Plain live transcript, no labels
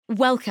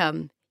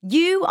Welcome.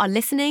 You are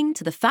listening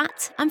to the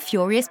Fat and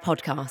Furious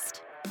podcast.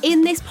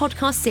 In this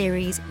podcast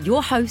series,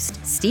 your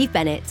host, Steve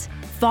Bennett,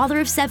 father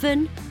of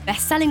 7,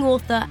 best-selling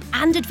author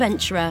and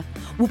adventurer,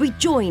 will be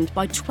joined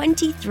by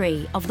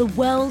 23 of the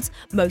world's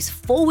most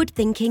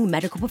forward-thinking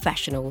medical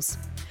professionals.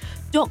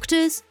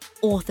 Doctors,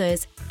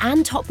 authors,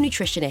 and top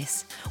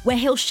nutritionists, where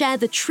he'll share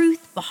the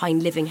truth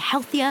behind living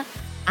healthier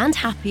and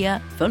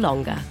happier for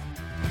longer.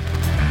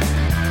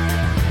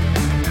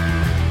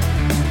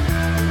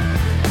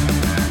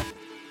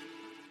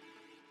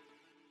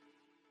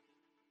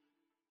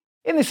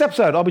 In this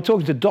episode, I'll be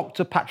talking to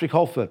Dr. Patrick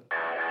Holford.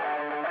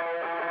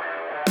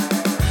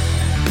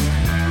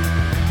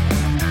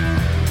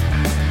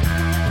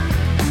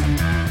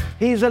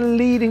 He is a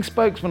leading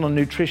spokesman on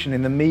nutrition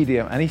in the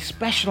media, and he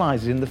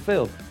specialises in the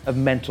field of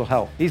mental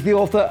health. He's the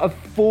author of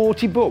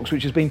 40 books,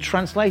 which has been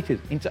translated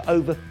into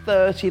over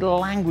 30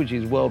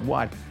 languages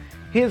worldwide.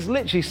 He has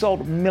literally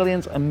sold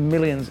millions and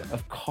millions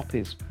of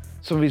copies.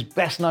 Some of his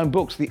best-known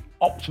books, The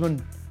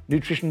Optimum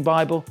Nutrition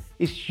Bible,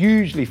 is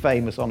hugely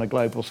famous on a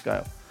global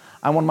scale.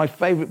 And one of my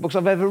favourite books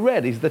I've ever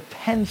read is The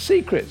 10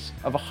 Secrets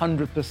of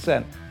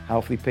 100%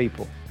 Healthy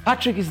People.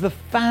 Patrick is the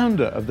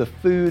founder of the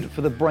Food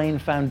for the Brain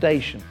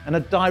Foundation and a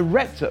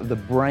director of the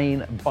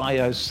Brain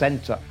Bio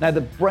Centre. Now,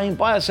 the Brain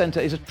Bio Centre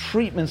is a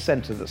treatment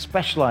centre that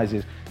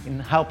specialises in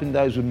helping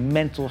those with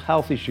mental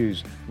health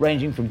issues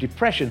ranging from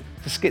depression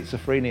to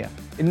schizophrenia.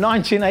 In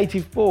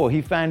 1984,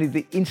 he founded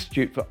the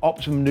Institute for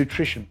Optimum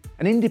Nutrition,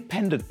 an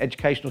independent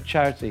educational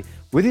charity,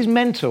 with his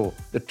mentor,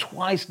 the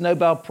twice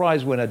Nobel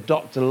Prize winner,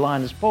 Dr.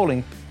 Linus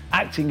Pauling,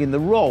 acting in the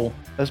role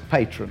as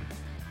patron.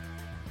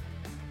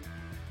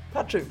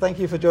 Patrick, thank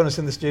you for joining us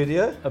in the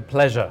studio. A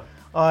pleasure.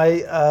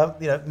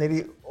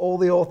 Nearly all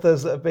the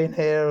authors that have been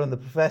here and the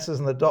professors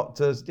and the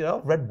doctors,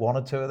 I've read one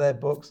or two of their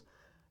books.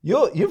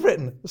 You've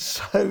written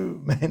so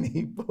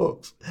many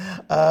books.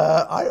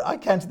 I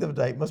counted the other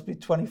day, it must be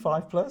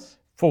 25 plus?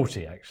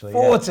 40, actually.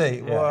 40,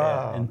 yeah.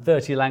 wow. Yeah. In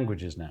 30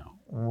 languages now.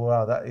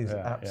 Wow, that is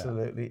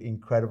absolutely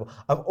incredible.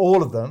 Of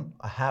all of them,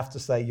 I have to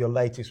say your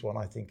latest one,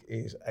 I think,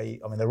 is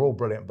they're all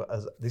brilliant, but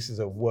this is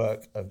a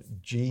work of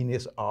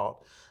genius art.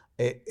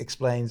 It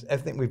explains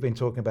everything we've been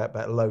talking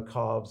about low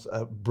carbs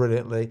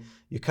brilliantly.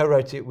 You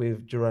co-wrote it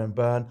with Jerome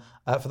Byrne.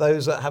 For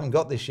those that haven't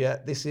got this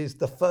yet, this is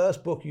the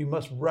first book you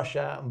must rush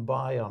out and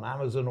buy on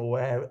Amazon or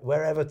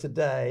wherever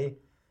today.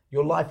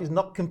 Your life is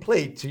not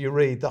complete till you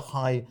read The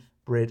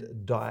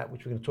Hybrid Diet,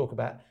 which we're going to talk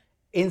about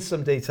in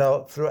some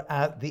detail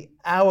throughout the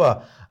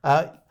hour.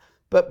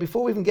 But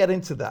before we even get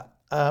into that,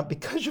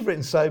 because you've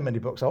written so many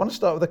books, I want to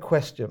start with a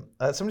question.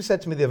 Somebody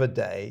said to me the other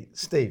day,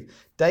 Steve,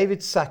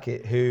 David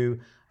Sackett, who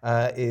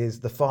is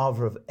the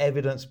father of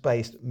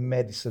evidence-based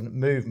medicine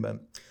movement,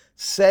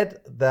 said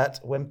that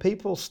when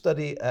people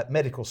study at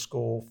medical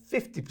school,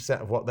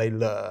 50% of what they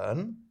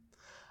learn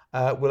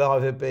will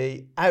either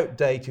be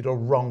outdated or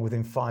wrong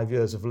within 5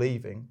 years of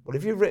leaving. Well,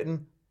 if you've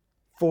written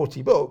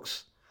 40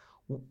 books,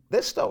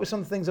 let's start with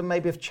some things that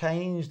maybe have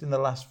changed in the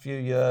last few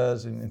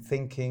years in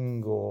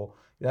thinking, or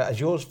has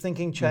yours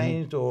thinking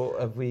changed, or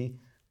have we...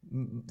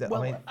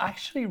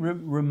 Actually,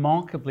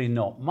 remarkably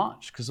not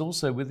much, because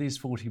also with these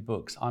 40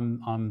 books,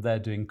 I'm there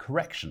doing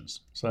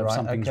corrections. So if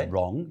something's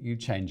wrong, you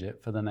change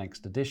it for the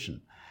next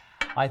edition.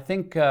 I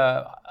think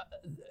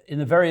in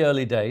the very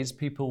early days,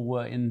 people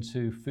were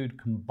into food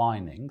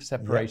combining,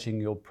 separating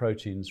your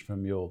proteins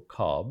from your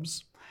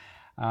carbs.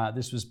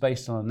 This was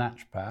based on a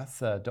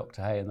naturopath,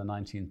 Dr. Hay, in the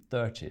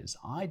 1930s.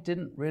 I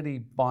didn't really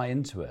buy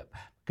into it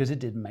because it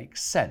didn't make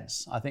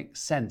sense. I think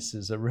sense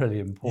is a really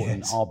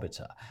important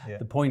arbiter. Yeah.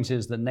 The point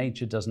is that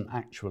nature doesn't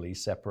actually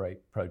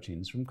separate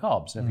proteins from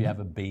carbs. So if you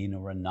have a bean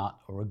or a nut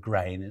or a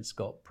grain, it's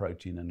got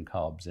protein and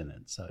carbs in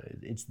it. So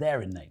it's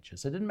there in nature.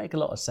 So it didn't make a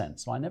lot of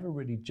sense. So I never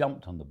really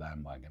jumped on the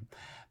bandwagon.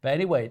 But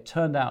anyway, it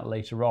turned out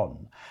later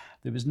on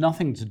there was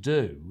nothing to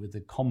do with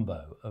the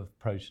combo of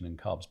protein and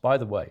carbs. By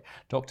the way,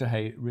 Dr.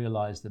 Hay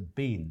realized that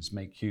beans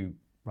make you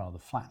rather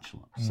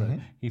flatulent. So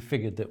he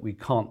figured that we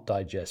can't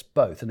digest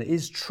both. And it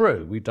is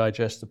true, we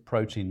digest the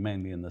protein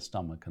mainly in the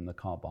stomach and the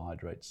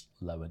carbohydrates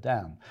lower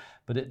down.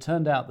 But it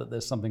turned out that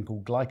there's something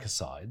called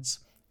glycosides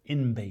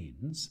in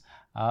beans,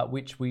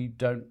 which we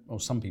don't,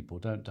 or some people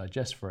don't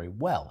digest very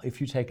well.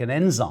 If you take an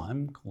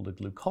enzyme called a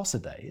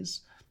glucosidase,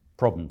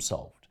 problem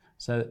solved.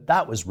 So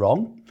that was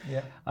wrong.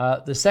 Yeah.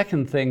 The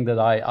second thing that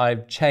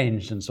I've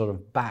changed and sort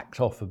of backed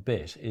off a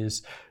bit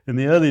is in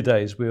the early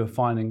days, we were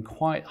finding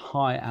quite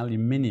high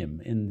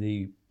aluminium in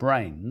the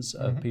brains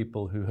of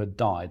people who had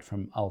died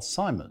from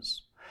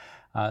Alzheimer's.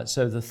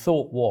 So the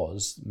thought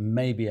was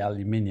maybe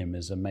aluminium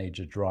is a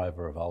major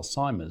driver of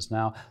Alzheimer's.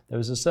 Now, there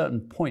was a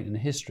certain point in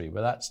history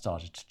where that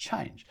started to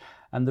change.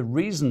 And the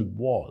reason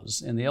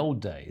was, in the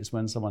old days,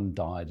 when someone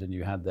died and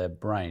you had their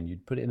brain,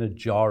 you'd put it in a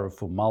jar of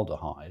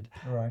formaldehyde,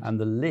 and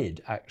the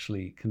lid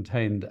actually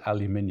contained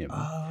aluminium.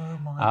 Oh,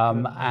 my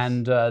goodness.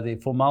 And the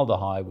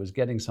formaldehyde was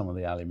getting some of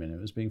the aluminium.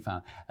 It was being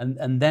found.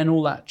 And then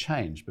all that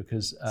changed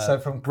because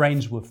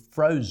brains were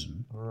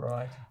frozen.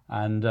 Right.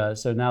 And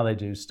so now they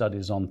do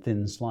studies on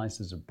thin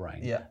slices of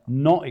brain,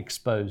 not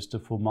exposed to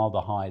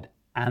formaldehyde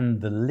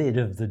and the lid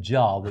of the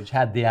jar, which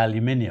had the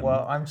aluminium.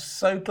 Well, I'm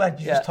so glad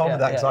you just told me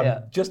that, because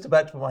I'm just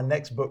about to put my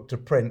next book to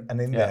print, and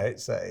in there it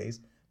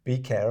says, be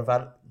careful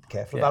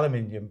of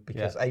aluminium,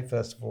 because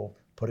first of all,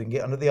 putting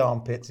it under the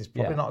armpits is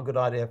probably not a good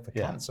idea for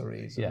cancer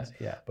reasons.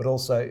 But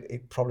also,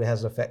 it probably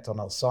has an effect on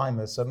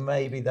Alzheimer's, so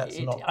maybe that's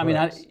not correct. I mean,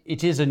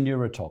 it is a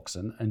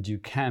neurotoxin, and you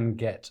can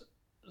get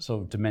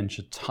sort of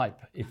dementia-type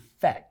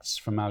effects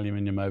from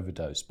aluminium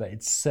overdose, but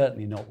it's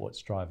certainly not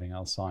what's driving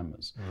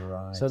Alzheimer's.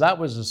 Right. So that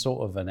was a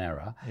sort of an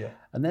error. Yeah.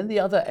 And then the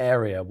other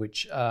area,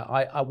 which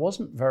I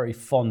wasn't very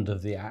fond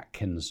of the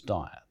Atkins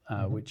diet,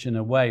 which in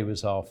a way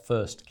was our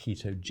first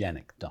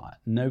ketogenic diet.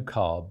 No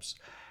carbs,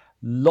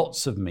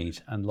 lots of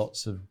meat and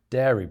lots of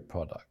dairy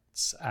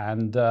products.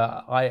 And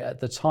I, at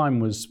the time,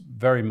 was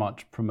very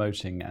much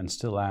promoting, and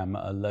still am,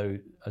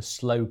 a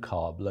slow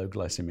carb, low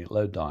glycemic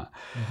load diet,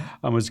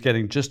 and was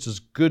getting just as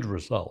good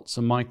results.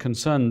 And my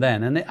concern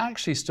then, and it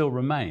actually still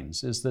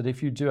remains, is that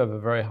if you do have a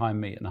very high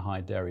meat and a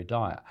high dairy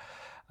diet,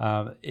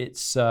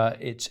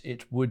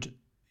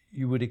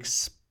 you would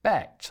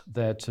expect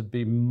there to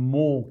be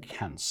more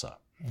cancer.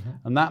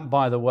 And that,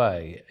 by the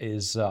way,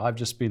 is, I've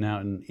just been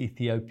out in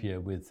Ethiopia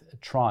with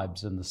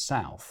tribes in the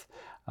south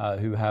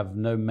who have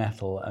no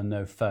metal and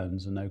no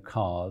phones and no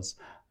cars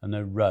and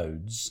no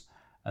roads,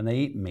 and they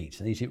eat meat,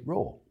 and they eat it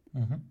raw.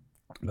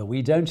 But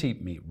we don't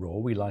eat meat raw.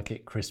 We like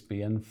it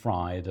crispy and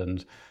fried,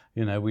 and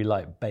we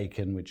like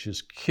bacon, which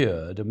is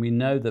cured, and we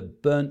know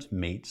that burnt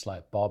meats,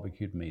 like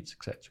barbecued meats,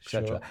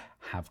 etc.,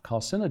 have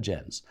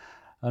carcinogens.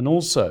 And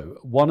also,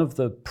 one of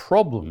the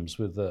problems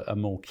with a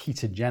more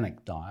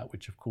ketogenic diet,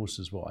 which of course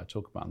is what I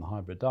talk about in the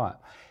hybrid diet,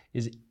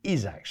 is it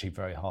is actually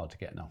very hard to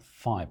get enough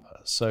fiber.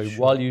 So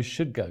while you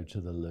should go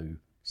to the loo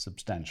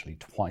substantially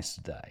twice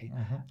a day,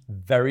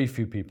 very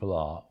few people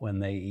are when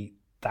they eat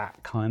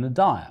that kind of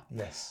diet.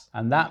 Yes.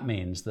 And that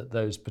means that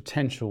those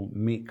potential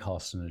meat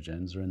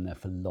carcinogens are in there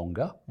for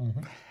longer.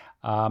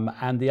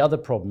 And the other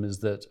problem is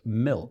that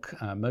milk,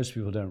 most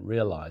people don't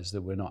realize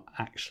that we're not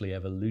actually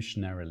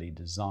evolutionarily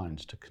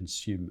designed to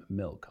consume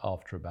milk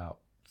after about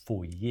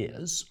 4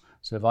 years.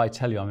 So if I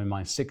tell you I'm in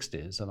my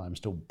 60s and I'm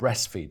still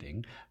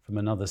breastfeeding from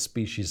another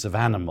species of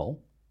animal,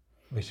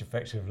 which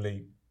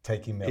effectively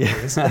taking milk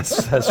is.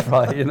 That's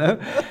right,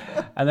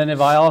 And then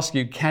if I ask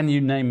you, can you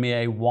name me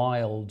a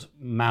wild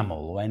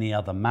mammal or any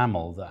other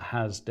mammal that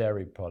has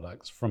dairy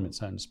products from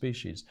its own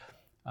species?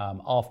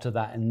 After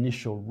that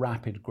initial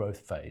rapid growth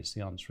phase,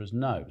 the answer is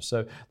no.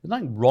 So there's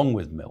nothing wrong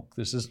with milk.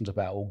 This isn't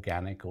about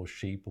organic or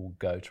sheep or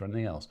goat or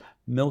anything else.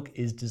 Milk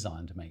is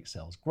designed to make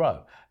cells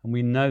grow. And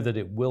we know that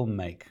it will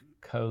make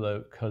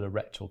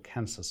colorectal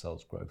cancer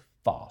cells grow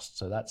fast.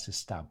 So that's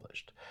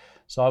established.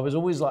 So I was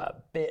always like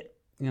a bit,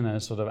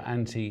 sort of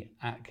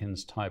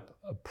anti-Atkins type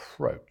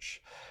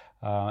approach.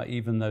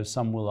 Even though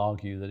some will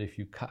argue that if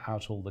you cut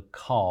out all the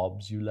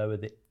carbs, you lower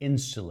the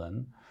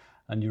insulin,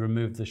 and you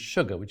remove the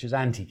sugar, which is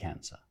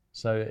anti-cancer.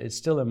 So it's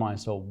still in my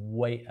sort of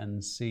wait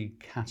and see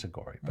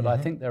category. But I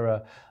think there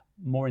are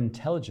more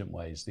intelligent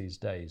ways these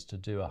days to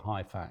do a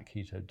high-fat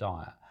keto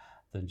diet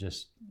than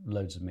just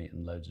loads of meat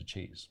and loads of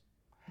cheese.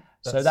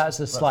 So that's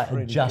a slight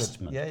really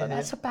adjustment. But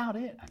that's about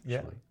it, actually.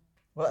 Yeah.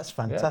 Well, that's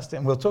fantastic.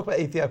 And we'll talk about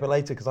Ethiopia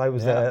later, because I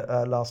was there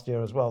last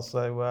year as well.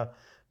 So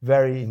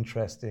very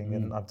interesting.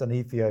 And I've done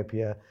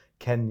Ethiopia,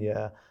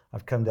 Kenya.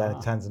 I've come down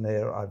to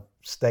Tanzania. I've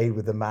stayed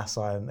with the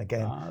Maasai, and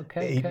again,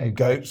 eaten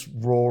goats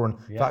raw. And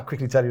if I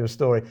quickly tell you a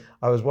story,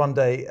 I was one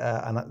day,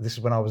 and this is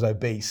when I was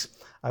obese,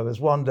 I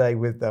was one day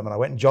with them, and I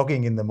went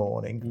jogging in the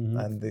morning,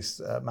 and this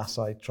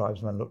Maasai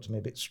tribesman looked at me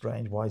a bit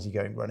strange. Why is he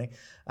going running?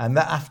 And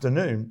that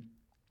afternoon,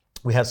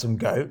 we had some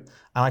goat, and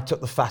I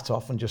took the fat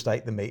off and just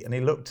ate the meat. And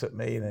he looked at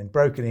me, and in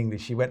broken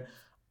English, he went,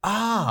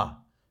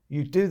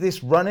 you do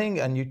this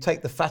running and you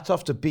take the fat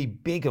off to be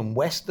big and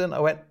Western? I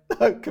went,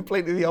 no,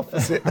 completely the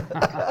opposite.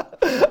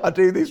 I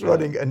do this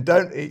running and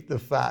don't eat the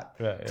fat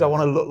because I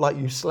want to look like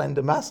you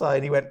slender Maasai.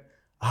 And he went,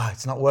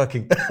 it's not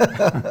working.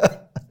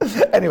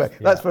 Anyway,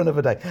 that's for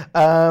another day.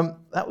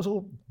 That was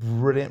all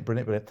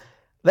brilliant.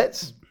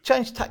 Let's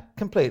change tack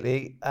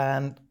completely,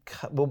 and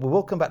we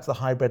will come back to the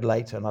hybrid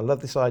later. And I love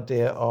this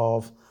idea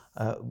of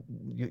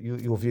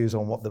your views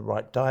on what the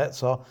right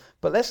diets are.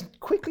 But let's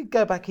quickly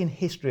go back in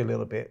history a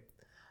little bit,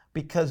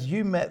 because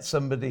you met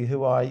somebody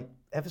who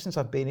ever since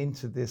I've been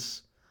into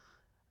this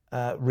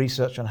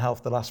research on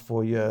health the last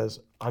 4 years,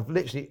 I've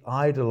literally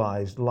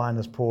idolized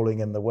Linus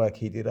Pauling and the work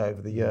he did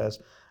over the years.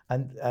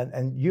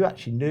 And you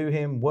actually knew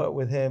him, worked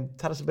with him.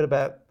 Tell us a bit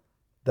about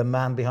the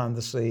man behind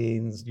the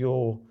scenes,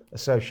 your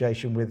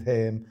association with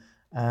him,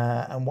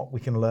 and what we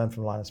can learn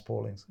from Linus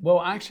Pauling.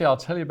 Well, actually, I'll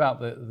tell you about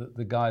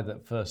the guy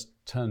that first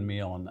turned me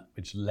on,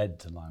 which led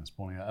to Linus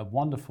Pauling, a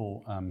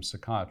wonderful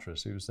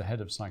psychiatrist who was the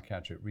head of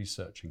psychiatric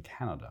research in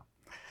Canada,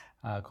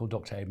 called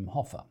Dr. Abram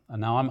Hoffer.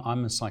 And now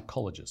I'm a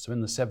psychologist. So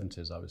in the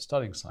 70s, I was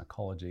studying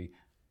psychology,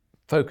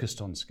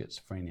 focused on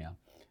schizophrenia.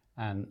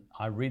 And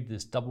I read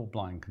this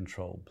double-blind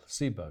controlled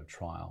placebo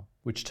trial,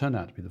 which turned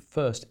out to be the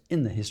first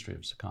in the history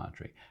of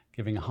psychiatry,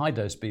 giving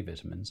high-dose B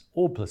vitamins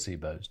or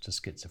placebos to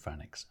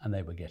schizophrenics, and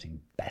they were getting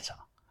better.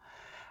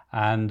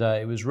 And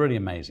it was really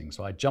amazing.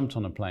 So I jumped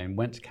on a plane,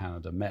 went to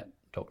Canada, met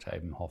Dr.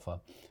 Ebenhofer,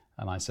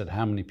 and I said,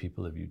 how many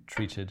people have you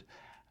treated?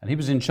 And he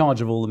was in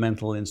charge of all the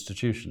mental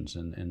institutions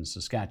in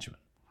Saskatchewan.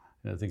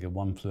 I think of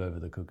One Flew Over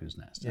the Cuckoo's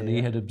Nest. And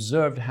he had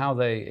observed how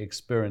they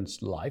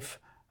experienced life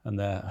and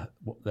their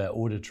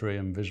auditory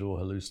and visual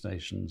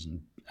hallucinations,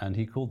 and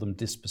he called them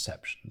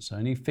disperceptions.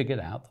 And he figured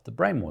out that the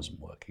brain wasn't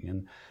working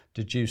and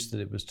deduced that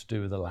it was to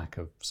do with a lack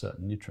of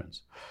certain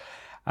nutrients.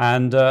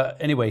 And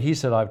anyway, he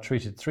said, I've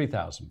treated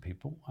 3,000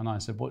 people. And I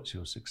said, what's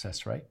your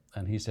success rate?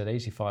 And he said,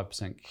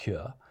 85%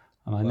 cure.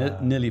 And I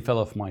nearly fell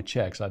off my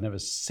chair because I'd never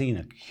seen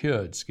a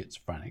cured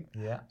schizophrenic.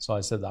 Yeah. So I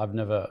said, I've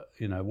never,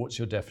 what's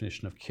your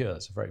definition of cure?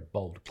 It's a very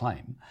bold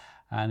claim.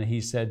 And he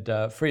said,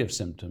 free of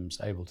symptoms,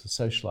 able to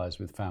socialize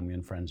with family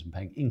and friends and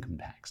paying income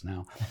tax.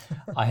 Now,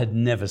 I had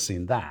never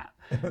seen that.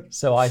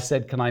 So I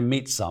said, can I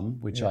meet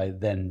some? Which I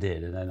then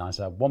did. And then I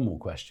said, I have one more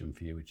question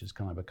for you, which is,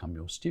 can I become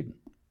your student?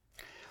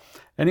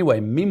 Anyway,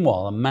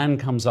 meanwhile, a man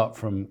comes up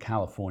from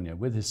California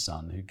with his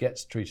son who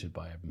gets treated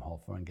by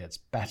Ebenhofer and gets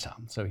better.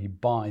 So he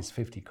buys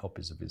 50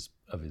 copies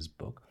of his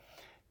book,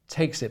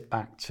 takes it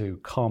back to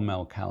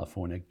Carmel,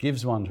 California,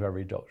 gives one to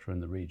every doctor in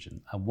the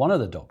region. And one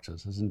of the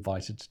doctors has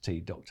invited to tea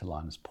Dr.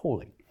 Linus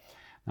Pauling.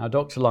 Now,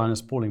 Dr.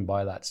 Linus Pauling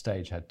by that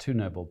stage had 2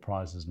 Nobel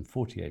Prizes and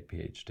 48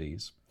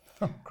 PhDs.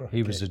 Oh,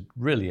 he was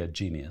really a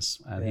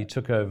genius, and he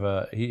took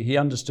over. He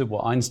understood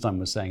what Einstein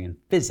was saying in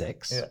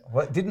physics. Yeah.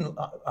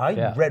 Well,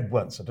 I read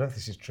once, I don't know if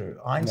this is true,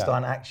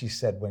 Einstein actually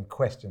said when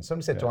questioned,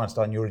 somebody said to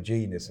Einstein, you're a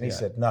genius, and he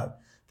said, no,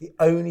 the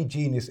only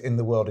genius in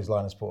the world is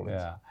Linus Pauling.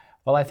 Yeah.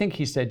 Well, I think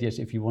he said, yes,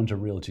 if you want a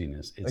real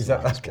genius, it's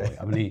Linus Pauling.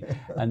 I mean,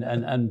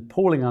 and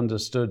Pauling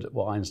understood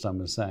what Einstein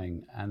was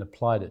saying and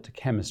applied it to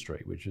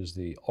chemistry, which is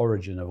the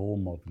origin of all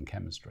modern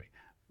chemistry.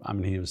 I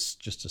mean, he was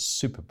just a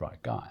super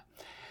bright guy.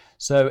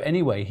 So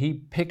anyway, he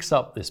picks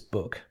up this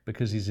book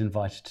because he's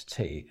invited to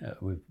tea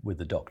with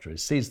the doctor. He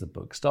sees the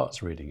book,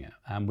 starts reading it,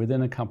 and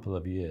within a couple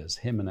of years,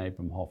 him and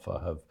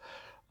Ebenhofer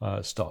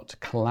have started to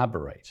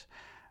collaborate.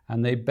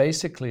 And they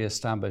basically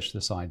established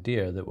this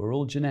idea that we're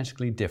all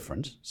genetically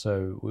different,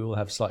 so we all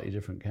have slightly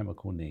different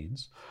chemical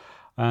needs.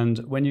 And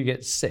when you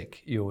get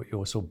sick, your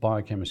sort of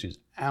biochemistry is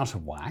out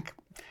of whack.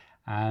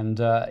 And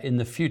in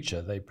the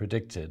future, they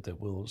predicted that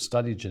we'll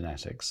study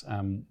genetics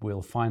and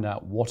we'll find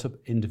out what an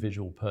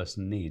individual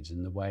person needs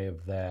in the way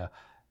of their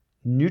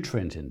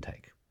nutrient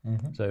intake.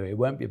 Mm-hmm. So it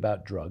won't be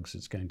about drugs,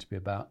 it's going to be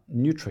about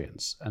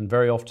nutrients. And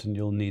very often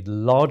you'll need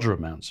larger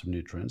amounts of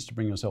nutrients to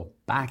bring yourself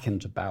back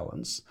into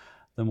balance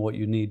than what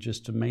you need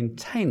just to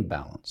maintain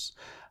balance.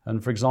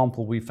 And for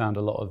example, we found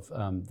a lot of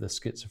the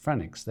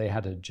schizophrenics, they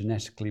had a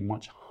genetically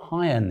much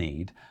higher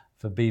need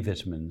for B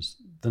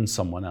vitamins than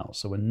someone else.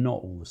 So we're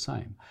not all the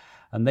same.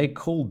 And they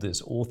called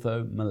this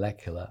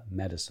orthomolecular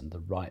medicine, the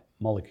right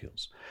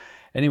molecules.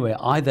 Anyway,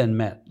 I then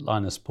met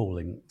Linus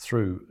Pauling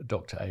through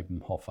Dr.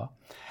 Ebenhofer.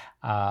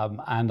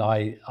 And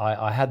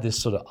I had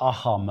this sort of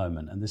aha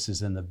moment, and this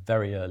is in the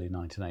very early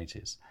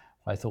 1980s.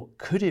 I thought,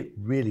 could it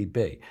really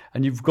be?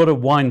 And you've got to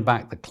wind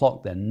back the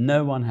clock then.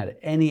 No one had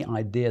any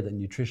idea that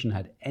nutrition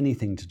had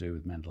anything to do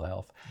with mental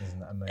health, Isn't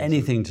that amazing?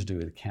 Anything to do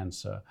with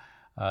cancer.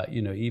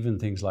 Even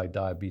things like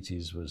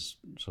diabetes was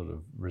sort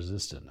of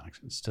resistant.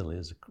 Actually, it still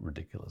is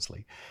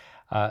ridiculously.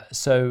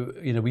 So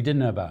we didn't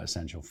know about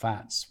essential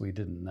fats. We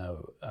didn't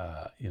know,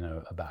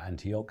 about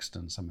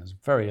antioxidants. I mean, it was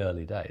very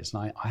early days.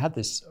 And I had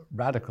this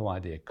radical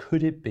idea.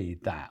 Could it be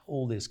that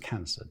all this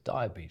cancer,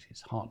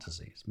 diabetes, heart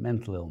disease,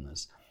 mental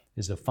illness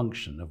is a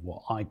function of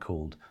what I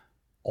called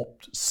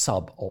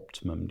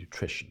suboptimum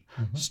nutrition?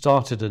 Mm-hmm.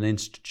 Started an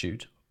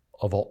institute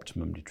of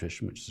Optimum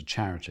Nutrition, which is a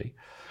charity,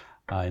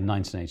 in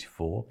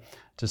 1984,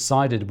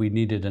 decided we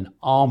needed an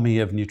army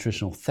of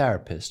nutritional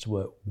therapists to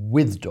work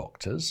with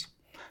doctors.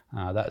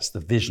 That's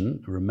the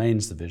vision,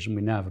 remains the vision.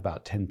 We now have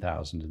about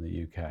 10,000 in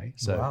the UK.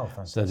 So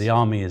the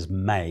army is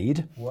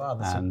made. Wow,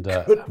 that's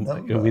a good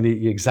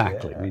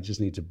number. We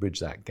just need to bridge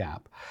that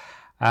gap.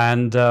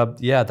 And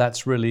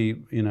that's really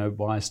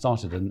why I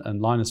started.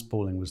 And Linus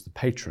Pauling was the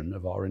patron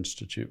of our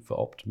Institute for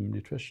Optimum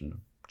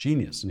Nutrition.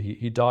 Genius. And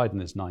he died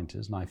in his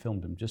 90s, and I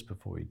filmed him just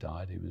before he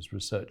died. He was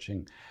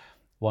researching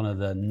one of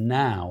the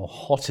now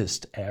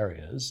hottest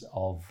areas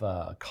of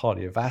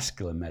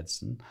cardiovascular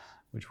medicine,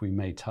 which we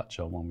may touch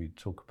on when we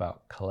talk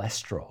about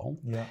cholesterol.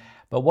 Yeah.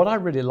 But what I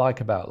really like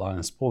about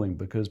Linus Pauling,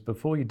 because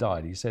before he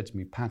died, he said to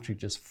me, Patrick,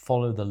 just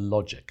follow the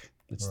logic.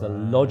 It's the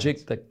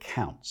logic that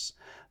counts.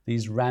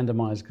 These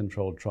randomized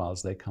controlled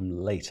trials, they come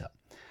later.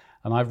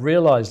 And I've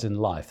realized in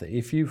life that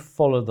if you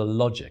follow the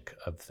logic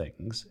of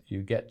things,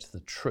 you get to the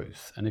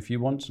truth. And if you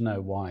want to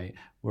know why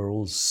we're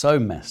all so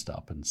messed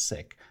up and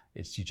sick,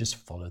 it's you just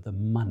follow the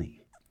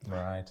money.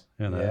 Right.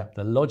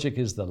 The logic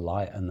is the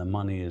light, and the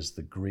money is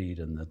the greed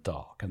and the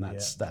dark, and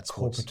that's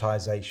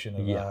corporatization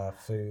of our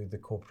food, the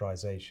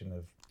corporatization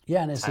of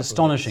and it's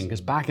astonishing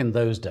because back in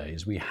those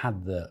days we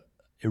had the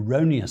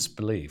erroneous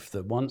belief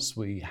that once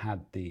we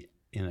had the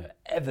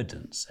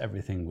evidence,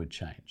 everything would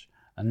change,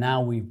 and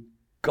now we've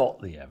got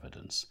the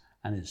evidence,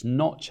 and it's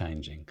not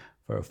changing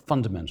for a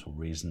fundamental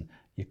reason.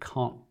 You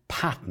can't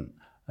patent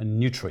a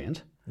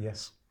nutrient.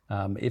 Yes.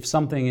 If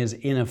something is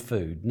in a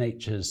food,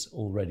 nature's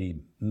already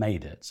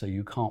made it, so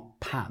you can't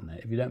patent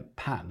it. If you don't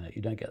patent it,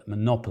 you don't get the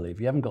monopoly. If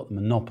you haven't got the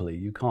monopoly,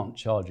 you can't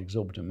charge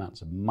exorbitant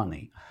amounts of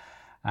money.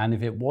 And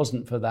if it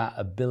wasn't for that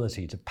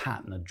ability to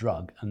patent a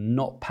drug and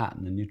not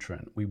patent a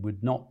nutrient, we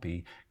would not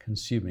be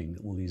consuming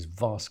all these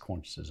vast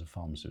quantities of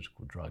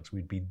pharmaceutical drugs.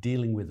 We'd be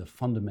dealing with the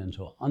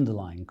fundamental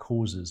underlying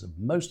causes of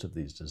most of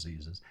these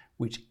diseases,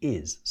 which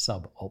is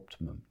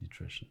suboptimum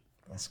nutrition.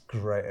 That's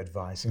great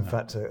advice. In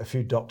fact, a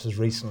few doctors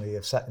recently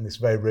have sat in this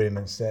very room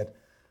and said,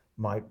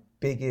 my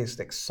biggest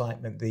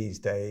excitement these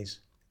days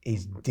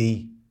is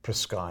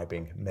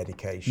prescribing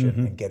medication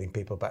and getting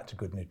people back to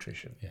good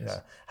nutrition. Yes. You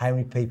know, how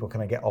many people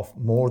can I get off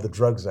more of the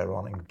drugs they're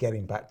on and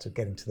getting to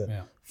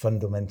the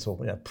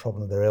fundamental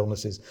problem of their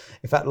illnesses?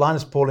 In fact,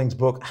 Linus Pauling's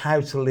book,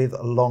 How to Live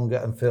Longer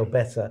and Feel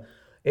Better,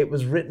 it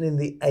was written in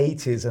the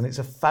 80s and it's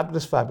a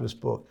fabulous, fabulous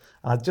book.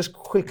 And I just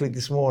quickly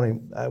this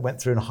morning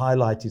went through and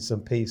highlighted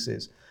some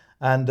pieces.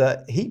 And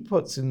he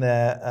puts in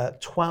there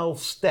 12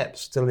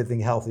 steps to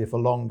living healthier for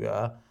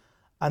longer.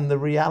 And the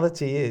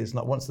reality is,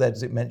 not once there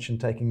does it mention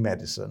taking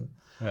medicine.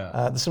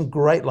 There's some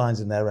great lines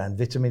in there around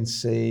vitamin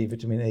C,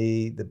 vitamin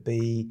E, the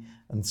B,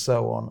 and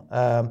so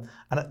on.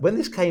 And when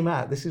this came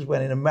out, this is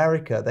when in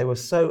America they were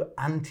so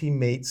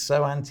anti-meat,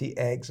 so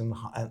anti-eggs and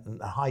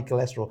high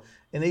cholesterol.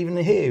 And even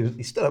here,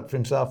 he stood up for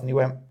himself and he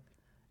went,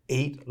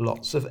 eat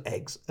lots of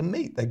eggs and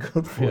meat. They're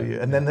good for you.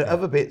 And then the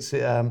other bits,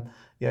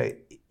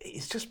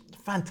 it's just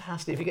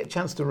fantastic. If you get a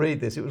chance to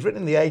read this, it was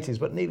written in the 80s,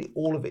 but nearly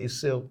all of it is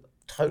still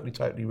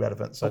totally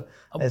relevant. So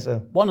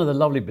one of the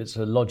lovely bits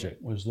of logic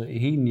was that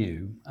he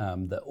knew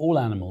that all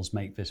animals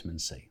make vitamin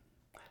C,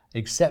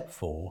 except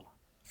for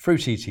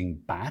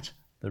fruit-eating bat,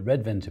 the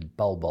red-vented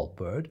bulbul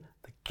bird,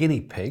 the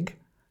guinea pig,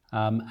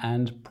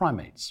 and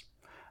primates.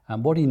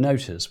 And what he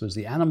noticed was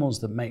the animals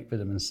that make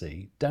vitamin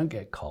C don't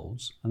get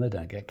colds and they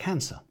don't get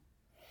cancer.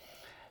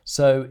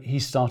 So he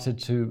started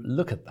to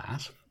look at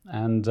that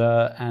and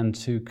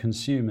to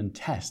consume and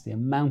test the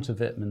amount of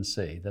vitamin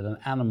C that an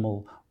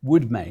animal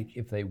would make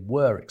if they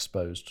were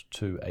exposed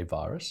to a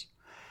virus.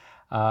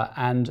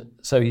 And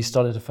so he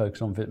started to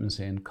focus on vitamin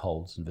C in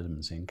colds and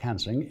vitamin C in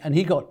cancer. And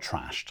he got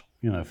trashed,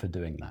 for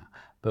doing that.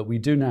 But we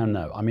do now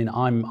know, I'm in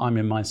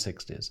my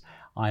 60s.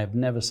 I have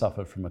never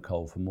suffered from a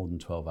cold for more than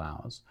 12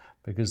 hours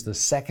because the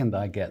second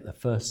I get the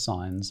first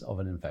signs of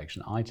an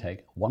infection, I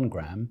take 1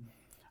 gram,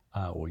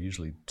 or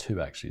usually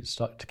 2 actually,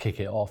 to kick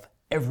it off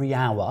every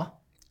hour.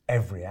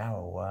 Every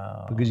hour,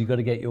 wow. Because you've got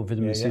to get your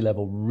vitamin C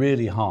level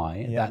really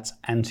high. Yeah. That's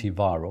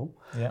antiviral.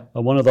 Yeah.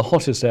 One of the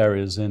hottest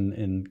areas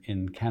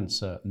in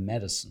cancer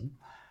medicine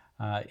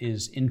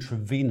is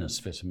intravenous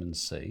vitamin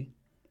C.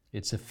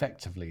 It's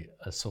effectively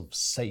a sort of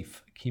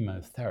safe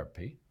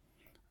chemotherapy.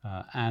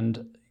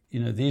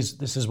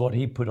 This is what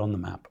he put on the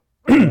map.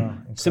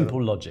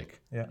 Simple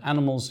logic. Yeah.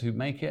 Animals who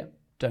make it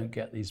don't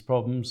get these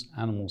problems.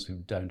 Animals who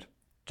don't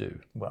do.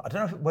 Well, I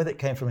don't know whether it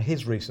came from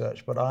his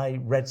research, but I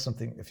read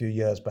something a few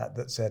years back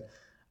that said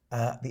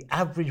the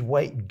average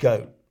weight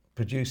goat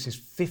produces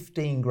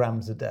 15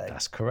 grams a day.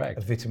 That's correct.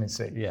 Of vitamin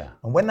C. Yeah.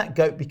 And when that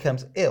goat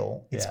becomes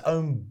ill, its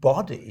own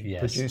body Yes.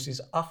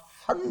 produces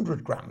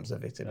 100 grams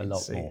of vitamin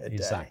C a day.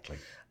 Exactly.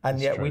 And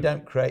That's yet true. we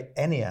don't create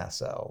any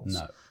ourselves.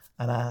 No.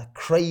 And our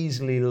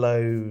crazily low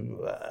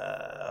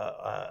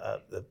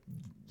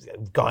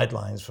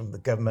guidelines from the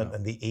government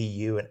and the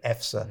EU and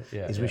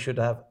EFSA we should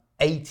have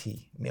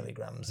 80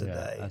 milligrams a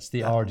day. That's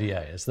the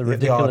RDA. It's the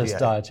ridiculous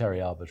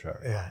dietary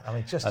arbitrary. Yeah, I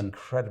mean, just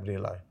incredibly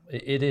low.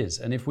 It is.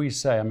 And if we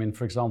say,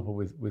 for example,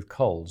 with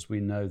colds,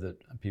 we know that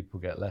people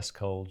get less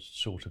colds,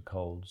 shorter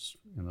colds,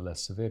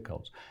 less severe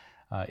colds,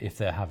 if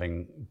they're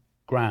having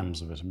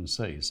grams of vitamin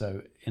C.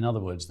 So in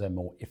other words, they're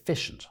more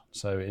efficient.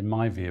 So in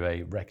my view,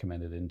 a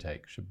recommended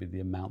intake should be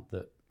the amount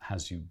that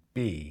has you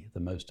be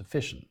the most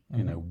efficient,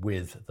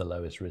 with the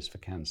lowest risk for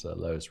cancer,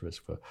 lowest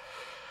risk for...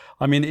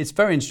 it's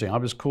very interesting. I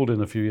was called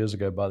in a few years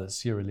ago by the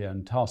Sierra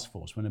Leone task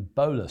force when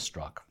Ebola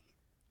struck.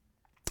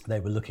 They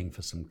were looking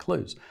for some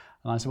clues.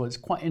 And I said, well, it's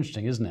quite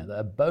interesting, isn't it,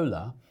 that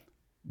Ebola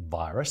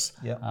virus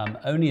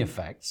only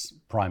affects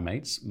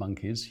primates,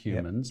 monkeys,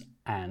 humans,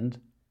 and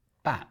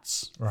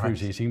bats,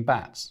 fruit-eating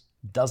bats.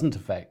 Doesn't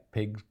affect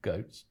pigs,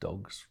 goats,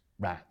 dogs,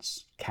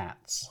 rats,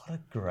 cats. What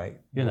a great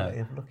way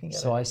of looking at it.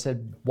 So I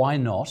said, why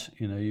not?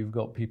 You've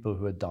got people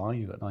who are dying,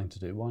 you've got nothing to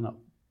do. Why not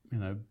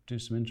do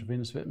some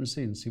intravenous vitamin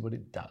C and see what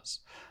it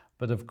does.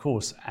 But of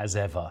course, as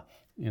ever,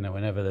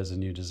 whenever there's a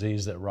new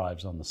disease that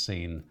arrives on the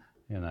scene,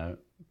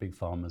 big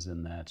pharma's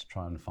in there to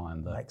try and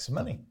find make some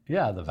money.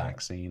 The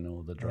vaccine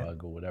or the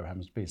drug or whatever it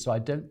happens to be. So I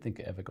don't think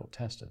it ever got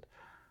tested.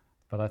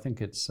 But I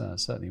think it's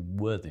certainly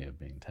worthy of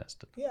being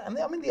tested. Yeah, and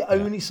the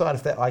only side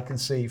effect I can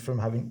see from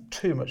having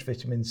too much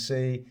vitamin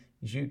C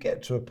is you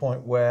get to a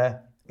point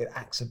where it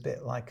acts a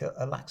bit like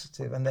a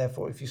laxative, and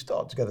therefore, if you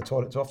start to go to the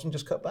toilet too often,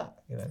 just cut back.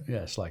 Yeah,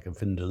 it's like a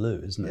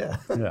Vindaloo, isn't it?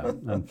 Yeah.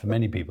 And for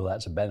many people,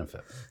 that's a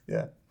benefit.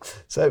 Yeah.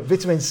 So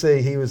vitamin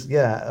C, he was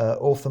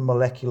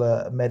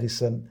orthomolecular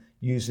medicine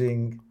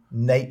using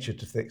nature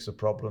to fix a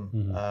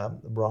problem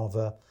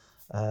rather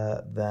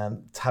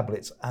than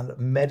tablets and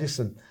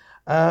medicine.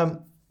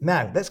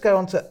 Now, let's go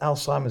on to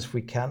Alzheimer's if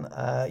we can.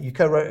 You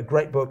co-wrote a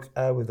great book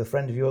with a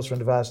friend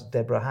of ours,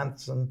 Deborah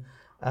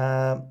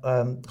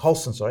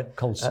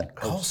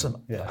Colson.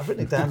 Yeah. I've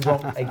written it down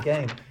wrong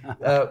again.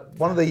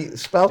 One of the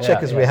spell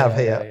checkers we have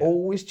here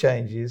always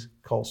changes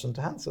Colson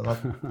to Hanson.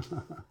 I've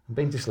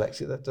been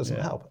dyslexic, that doesn't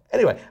help.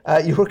 Anyway,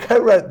 you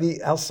co-wrote the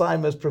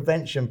Alzheimer's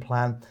prevention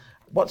plan.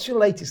 What's your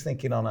latest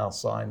thinking on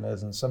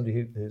Alzheimer's and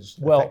somebody who's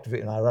affected it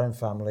in our own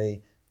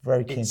family?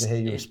 Very keen to hear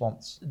your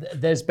response.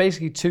 There's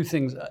basically two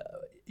things.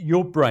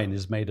 Your brain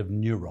is made of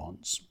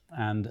neurons,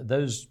 and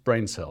those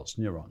brain cells,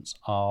 neurons,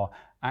 are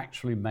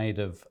actually made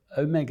of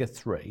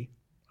omega-3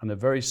 and a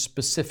very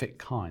specific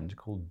kind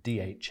called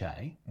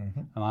DHA.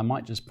 And I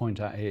might just point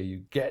out here,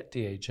 you get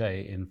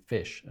DHA in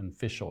fish and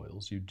fish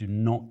oils. You do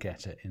not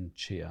get it in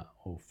chia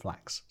or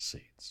flax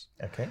seeds.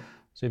 Okay.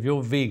 So if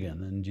you're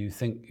vegan and you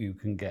think you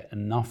can get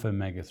enough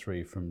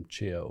omega-3 from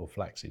chia or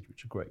flax seeds,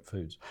 which are great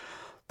foods,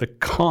 the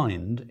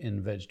kind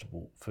in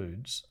vegetable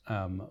foods,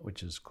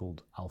 which is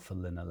called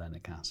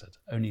alpha-linolenic acid,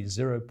 only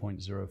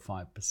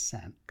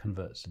 0.05%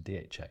 converts to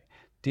DHA.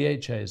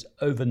 DHA is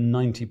over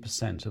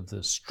 90% of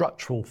the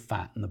structural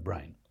fat in the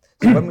brain.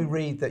 So when we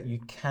read that you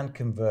can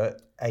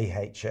convert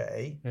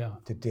AHA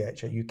to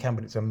DHA, you can,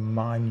 but it's a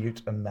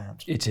minute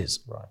amount. It is.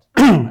 Right.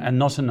 And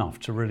not enough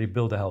to really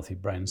build a healthy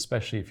brain,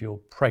 especially if you're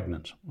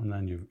pregnant, and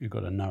then you've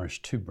got to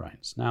nourish two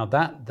brains. Now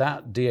that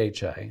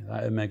DHA,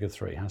 that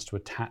omega-3, has to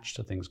attach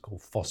to things called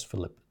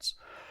phospholipids.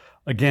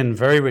 Again,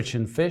 very rich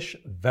in fish,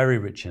 very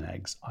rich in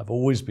eggs. I've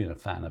always been a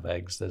fan of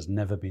eggs. There's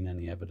never been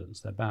any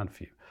evidence they're bad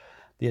for you.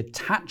 The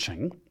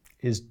attaching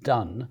is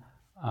done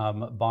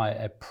by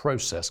a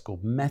process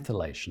called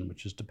methylation,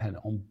 which is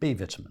dependent on B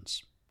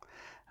vitamins.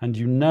 And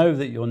you know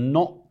that you're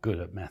not good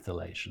at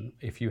methylation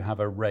if you have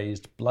a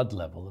raised blood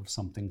level of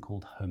something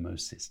called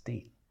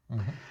homocysteine.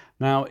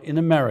 Now, in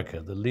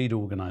America, the lead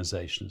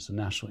organization is the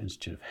National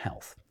Institute of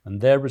Health,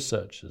 and their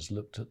researchers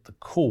looked at the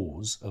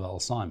cause of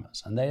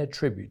Alzheimer's, and they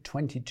attribute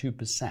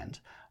 22%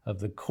 of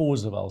the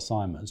cause of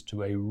Alzheimer's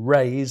to a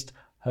raised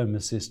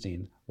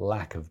homocysteine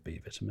lack of B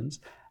vitamins,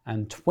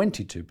 and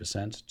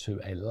 22% to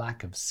a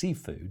lack of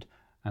seafood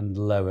and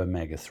low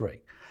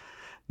omega-3.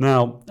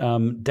 Now,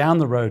 down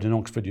the road in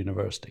Oxford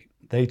University,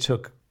 they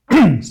took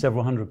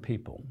several hundred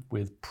people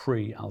with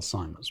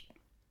pre-Alzheimer's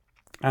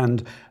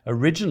and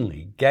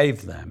originally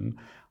gave them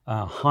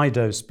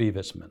high-dose B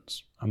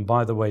vitamins. And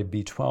by the way,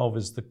 B12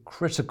 is the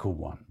critical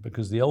one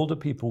because the older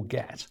people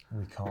get,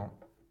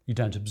 you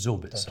don't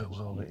absorb it so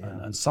well.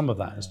 And some of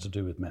that is to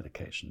do with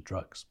medication,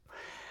 drugs,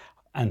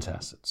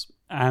 antacids.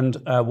 And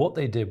what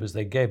they did was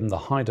they gave them the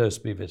high-dose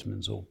B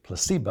vitamins or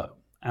placebo,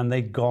 and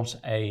they got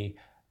a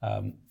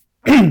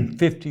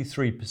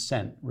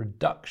 53%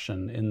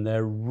 reduction in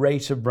their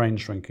rate of brain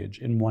shrinkage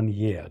in 1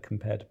 year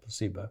compared to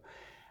placebo,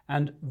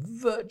 and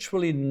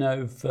virtually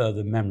no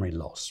further memory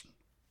loss.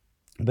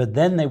 But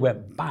then they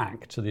went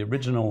back to the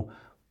original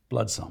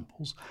blood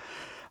samples.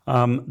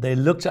 They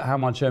looked at how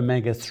much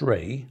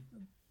omega-3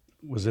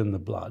 was in the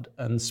blood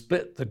and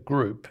split the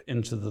group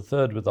into the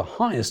third with the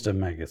highest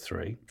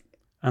omega-3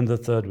 and the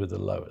third with the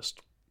lowest.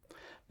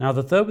 Now,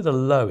 the third with the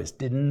lowest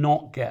did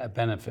not get a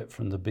benefit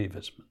from the B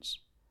vitamins.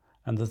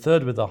 And the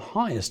third with the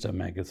highest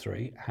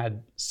omega-3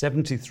 had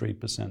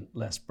 73%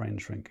 less brain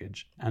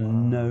shrinkage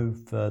and no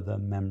further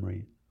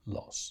memory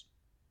loss.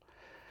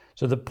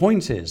 So the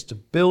point is, to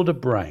build a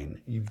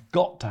brain, you've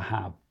got to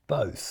have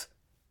both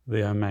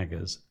the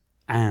omegas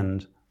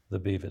and the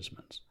B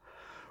vitamins.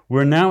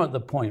 We're now at the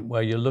point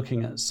where you're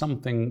looking at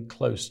something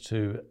close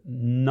to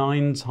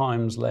 9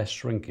 times less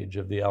shrinkage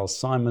of the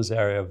Alzheimer's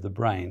area of the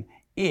brain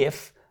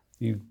if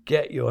you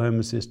get your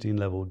homocysteine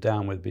level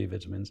down with B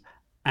vitamins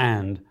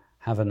and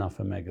have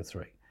enough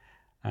omega-3.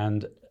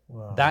 And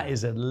that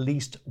is at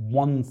least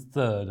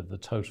 1/3 of the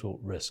total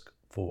risk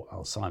for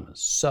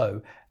Alzheimer's.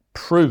 So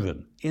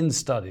proven in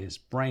studies,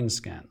 brain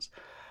scans.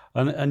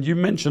 And you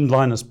mentioned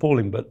Linus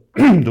Pauling, but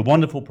the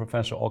wonderful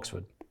professor at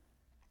Oxford,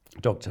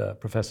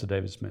 Professor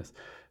David Smith,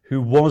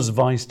 who was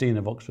Vice Dean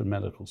of Oxford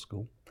Medical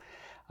School,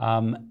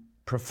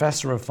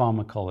 Professor of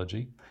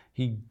Pharmacology.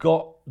 He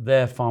got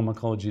their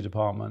pharmacology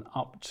department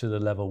up to the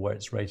level where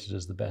it's rated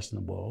as the best in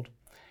the world.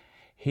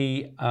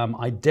 He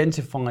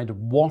identified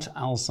what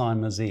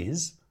Alzheimer's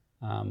is,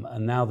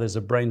 and now there's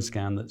a brain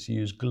scan that's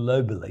used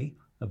globally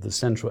of the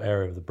central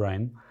area of the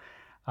brain.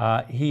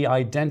 He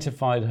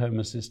identified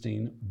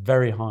homocysteine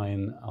very high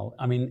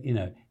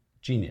in,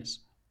 genius.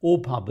 All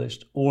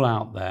published, all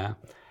out there.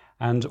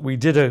 And we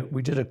did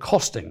a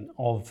costing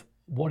of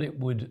what it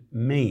would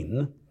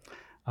mean.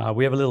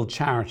 We have a little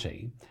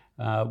charity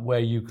where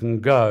you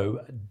can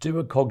go do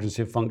a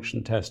cognitive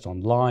function test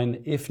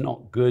online. If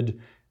not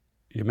good,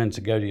 you're meant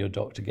to go to your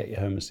doctor, get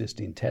your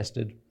homocysteine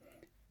tested.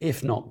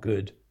 If not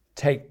good,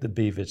 take the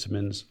B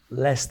vitamins,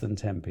 less than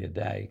 10p a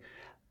day.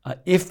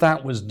 If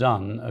that was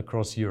done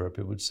across Europe,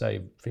 it would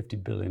save 50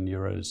 billion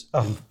euros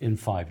in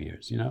 5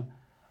 years,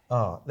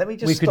 Let me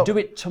just We could do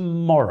it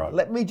tomorrow.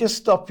 Let me just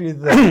stop you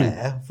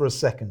there for a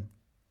second.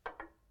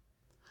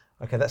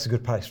 Okay, that's a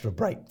good place for a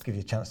break. Give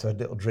you a chance to have a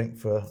little drink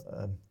for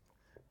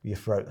your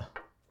throat.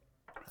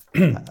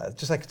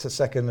 Just take a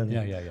second. And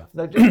Yeah.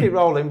 No, just keep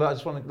rolling, but I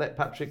just want to let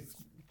Patrick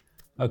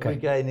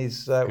regain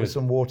his with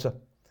some water.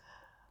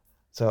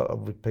 So I'll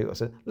repeat what I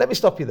said. Let me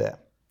stop you there.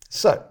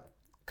 So,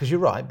 because you're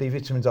right, B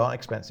vitamins aren't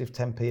expensive,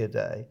 10p a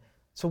day.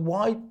 So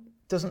why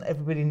doesn't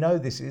everybody know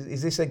this?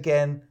 Is this,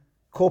 again,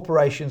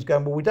 corporations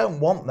going, well, we don't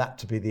want that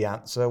to be the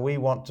answer. We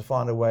want to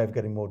find a way of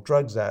getting more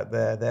drugs out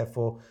there,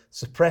 therefore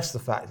suppress the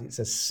fact it's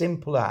as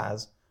simple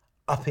as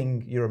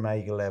upping your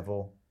omega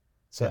level,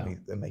 certainly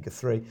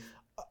omega-3,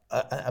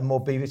 and more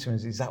B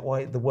vitamins. Is that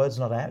why the word's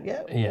not out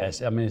yet? Or?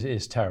 Yes, I mean,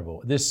 it's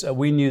terrible.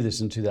 We knew this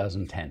in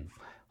 2010.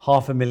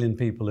 500,000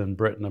 people in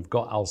Britain have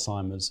got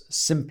Alzheimer's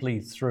simply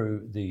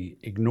through the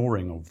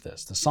ignoring of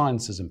this. The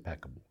science is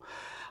impeccable.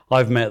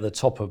 I've met at the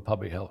top of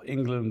Public Health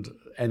England,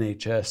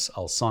 NHS,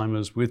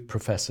 Alzheimer's with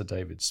Professor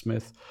David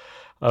Smith.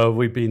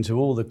 We've been to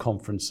all the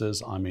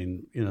conferences, I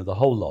mean, the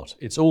whole lot.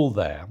 It's all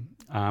there.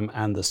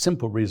 And the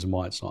simple reason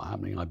why it's not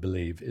happening, I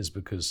believe, is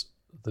because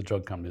the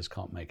drug companies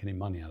can't make any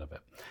money out of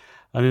it.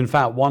 And in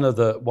fact, one of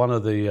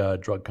the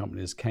drug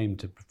companies came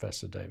to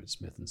Professor David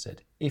Smith and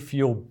said, if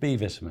your B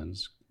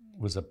vitamins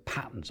was a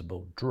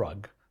patentable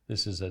drug,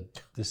 this is a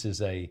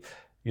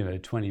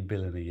 20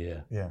 billion a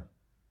year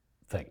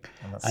thing.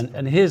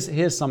 And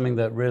here's something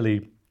that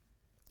really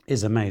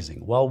is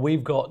amazing. Well,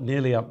 we've got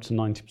nearly up to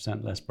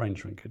 90% less brain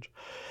shrinkage.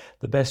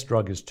 The best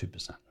drug is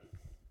 2%.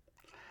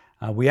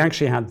 We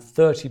actually had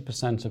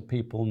 30% of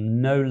people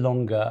no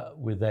longer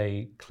with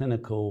a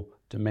clinical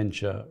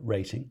dementia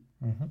rating.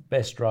 Mm-hmm.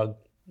 Best drug,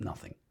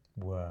 nothing.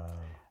 Wow.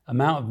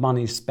 Amount of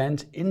money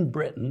spent in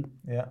Britain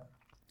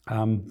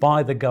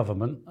by the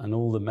government and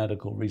all the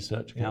medical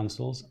research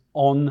councils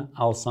on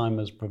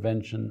Alzheimer's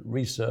prevention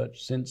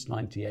research since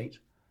 98,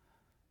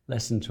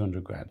 less than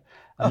 200 grand.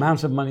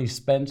 Amount of money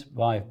spent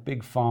by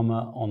Big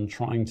Pharma on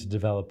trying to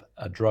develop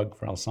a drug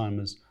for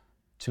Alzheimer's,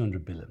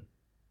 200 billion.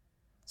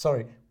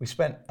 Sorry, we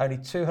spent only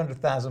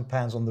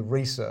 £200,000 on the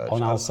research.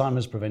 On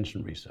Alzheimer's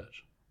prevention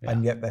research. Yeah.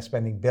 And yet they're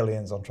spending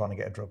billions on trying to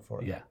get a drug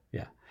for it. Yeah.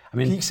 I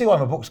mean, you can see why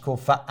my book's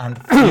called Fat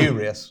and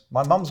Furious.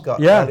 My mum's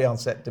got early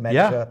onset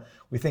dementia. Yeah.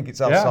 We think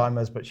it's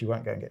Alzheimer's, but she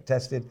won't go and get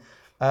tested.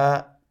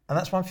 And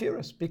that's why I'm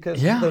furious,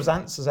 because there's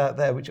answers out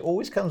there, which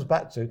always comes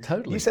back to,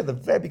 you said at the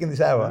very beginning of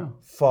this hour,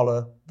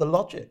 follow the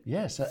logic.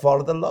 Yes.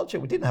 Follow the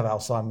logic. We didn't have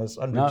Alzheimer's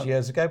hundreds of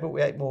years ago, but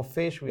we ate more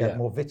fish, we had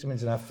more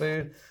vitamins in our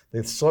food.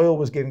 The soil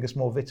was giving us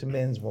more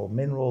vitamins, more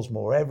minerals,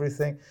 more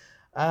everything.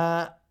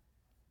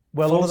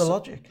 Follow the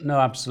logic.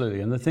 No,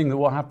 absolutely. And the thing that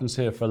what happens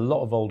here for a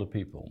lot of older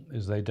people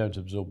is they don't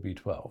absorb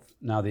B12.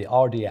 Now, the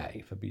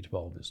RDA for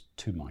B12 is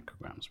 2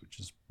 micrograms, which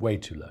is way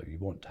too low. You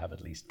want to have at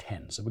least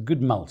 10. So a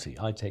good multi,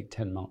 I take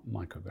 10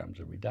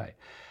 micrograms every day.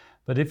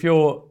 But if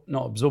you're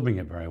not absorbing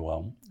it very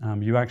well,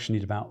 you actually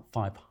need about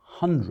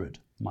 500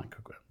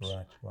 micrograms.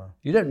 Right, wow.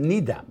 You don't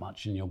need that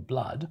much in your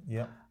blood,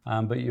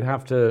 but you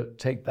have to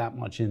take that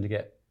much in to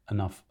get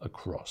enough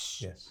across.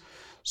 Yes.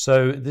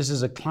 So this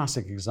is a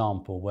classic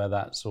example where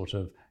that sort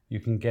of, you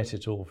can get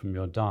it all from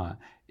your diet.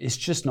 It's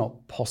just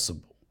not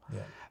possible. Yeah.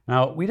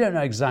 Now, we don't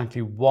know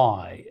exactly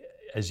why,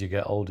 as you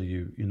get older,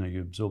 you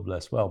absorb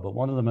less well, but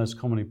one of the most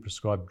commonly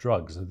prescribed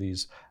drugs are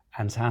these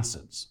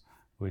antacids,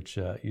 which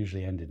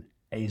usually end in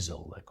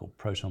azole. They're called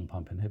proton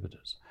pump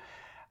inhibitors.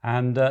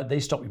 And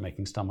they stop you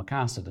making stomach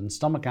acid. And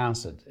stomach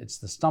acid, it's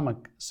the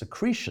stomach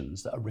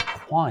secretions that are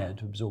required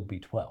to absorb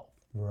B12.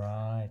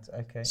 Right,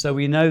 okay. So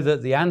we know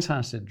that the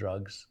antacid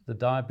drugs, the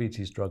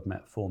diabetes drug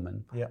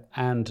metformin,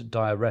 and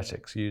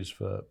diuretics used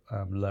for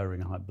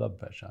lowering high blood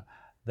pressure,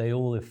 they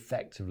all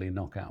effectively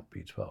knock out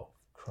B12.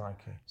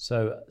 Crikey.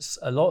 So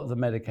a lot of the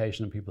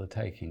medication that people are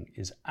taking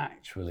is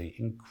actually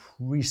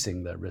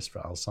increasing their risk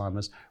for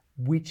Alzheimer's,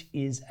 which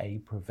is a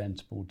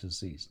preventable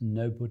disease.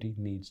 Nobody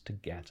needs to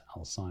get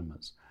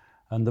Alzheimer's.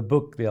 And the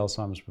book, The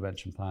Alzheimer's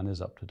Prevention Plan,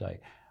 is up to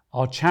date.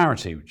 Our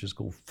charity, which is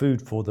called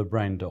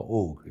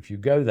foodforthebrain.org, if you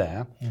go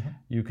there,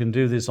 you can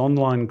do this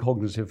online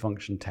cognitive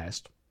function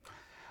test.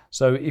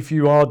 So if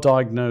you are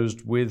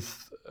diagnosed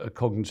with a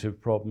cognitive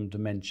problem,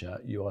 dementia,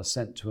 you are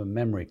sent to a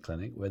memory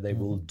clinic where they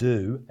will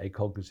do a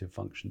cognitive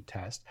function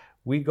test.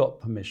 We got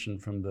permission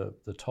from the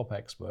top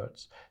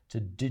experts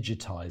to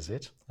digitize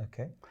it.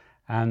 Okay.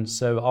 And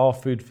so our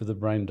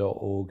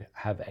foodforthebrain.org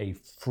have a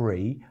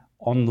free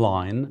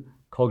online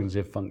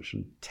cognitive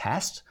function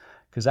test,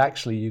 because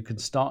actually you can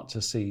start to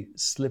see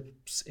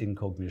slips in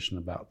cognition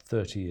about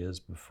 30 years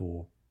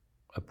before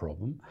a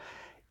problem.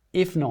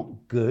 If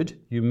not good,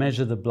 you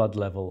measure the blood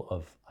level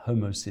of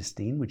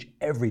homocysteine, which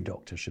every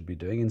doctor should be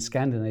doing. In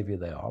Scandinavia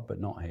they are, but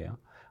not here.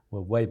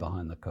 We're way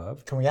behind the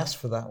curve. Can we ask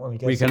for that when we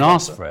get We can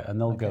ask for it, and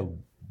they'll go,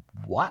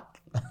 what?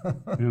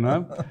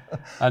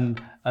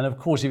 And of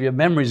course, if your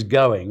memory's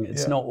going,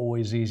 it's not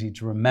always easy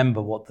to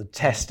remember what the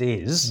test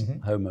is,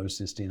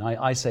 homocysteine.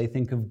 I say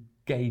think of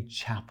Gay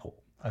Chapel.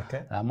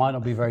 Okay. That might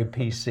not be very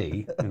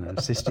PC,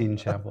 Sistine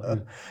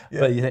Chapel.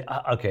 But you think,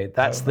 okay,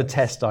 that's the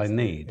test I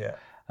need. Yeah.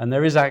 And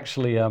there is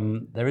actually,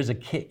 there is a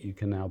kit you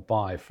can now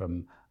buy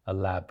from a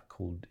lab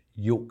called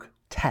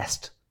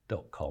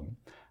YorkTest.com.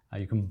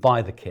 You can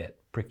buy the kit,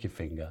 prick your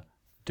finger,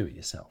 do it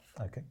yourself.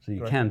 Okay. So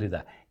you can do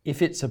that.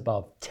 If it's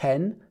above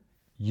 10,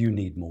 you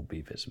need more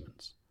B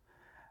vitamins.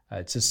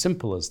 It's as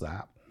simple as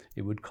that.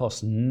 It would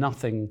cost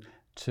nothing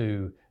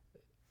to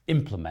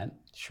implement.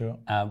 Sure.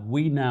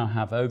 We now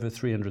have over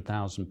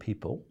 300,000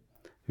 people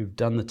who've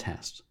done the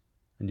test,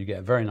 and you get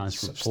a very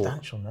nice report.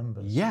 Substantial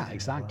numbers. Yeah,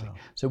 exactly. Wow.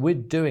 So we're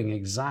doing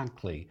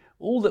exactly,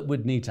 all that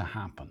would need to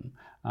happen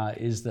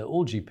is that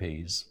all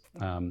GPs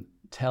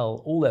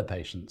tell all their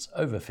patients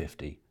over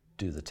 50,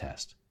 do the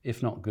test.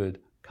 If not good,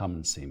 come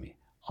and see me.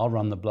 I'll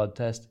run the blood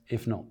test.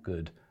 If not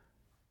good,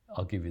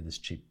 I'll give you this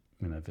cheap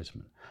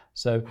vitamin.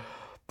 So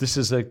this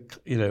is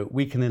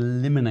we can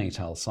eliminate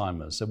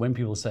Alzheimer's. So when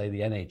people say the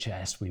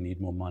NHS, we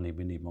need more money,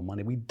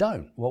 we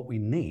don't. What we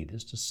need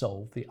is to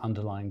solve the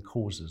underlying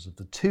causes of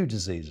the two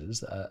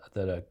diseases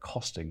that are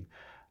costing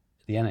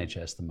the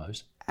NHS the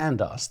most,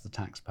 and us, the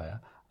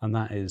taxpayer, and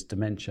that is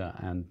dementia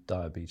and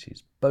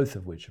diabetes, both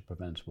of which are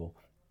preventable,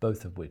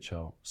 both of which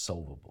are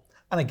solvable.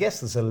 And I guess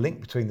there's a link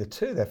between the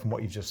two there from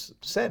what you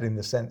just said, in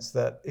the sense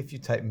that if you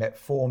take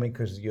metformin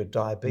because of your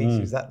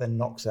diabetes, that then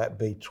knocks out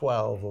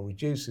B12 or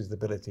reduces the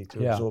ability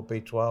to absorb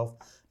B12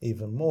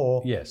 even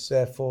more. Yes.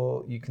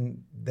 Therefore, you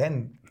can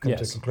then come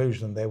to a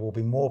conclusion there will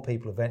be more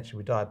people eventually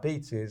with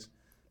diabetes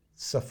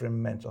suffering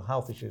mental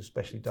health issues,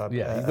 especially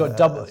diabetes. Yeah, you've got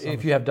double.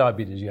 If you have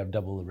diabetes, you have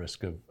double the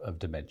risk of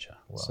dementia.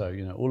 Wow.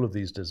 So all of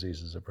these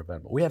diseases are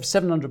preventable. We have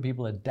 700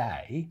 people a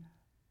day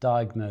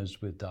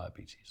diagnosed with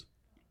diabetes.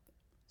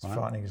 It's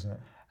frightening, isn't it?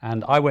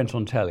 And I went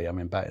on telly,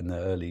 back in the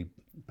early,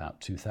 about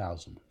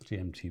 2000,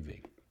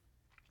 GMTV.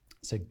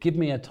 So give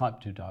me a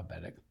type 2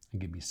 diabetic and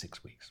give me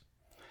 6 weeks.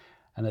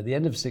 And at the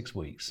end of 6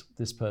 weeks,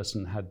 this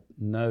person had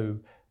no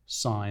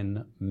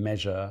sign,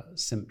 measure,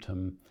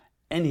 symptom,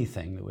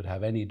 anything that would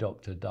have any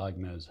doctor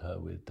diagnose her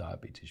with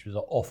diabetes. She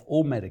was off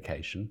all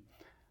medication,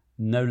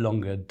 no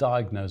longer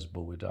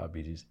diagnosable with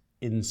diabetes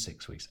in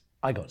 6 weeks.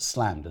 I got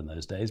slammed in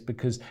those days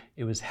because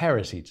it was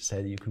heresy to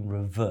say that you can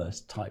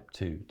reverse type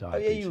 2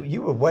 diabetes. Oh, yeah,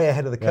 you were way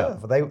ahead of the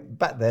curve.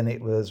 Back then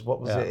it was,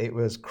 what was it? It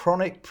was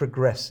chronic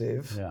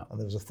progressive, and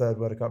there was a third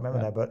word I can't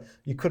remember now, but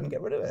you couldn't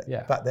get rid of it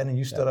back then, and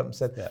you stood up and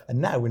said, and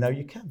now we know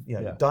you can.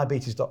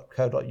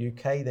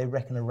 Diabetes.co.uk, they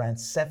reckon around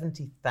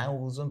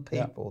 70,000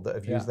 people that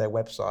have used their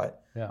website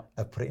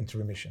have put it into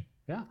remission.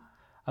 Yeah.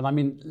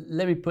 And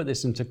let me put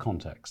this into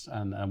context,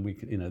 and we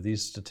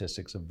these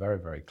statistics are very,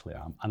 very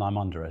clear, and I'm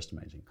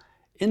underestimating.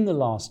 In the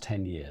last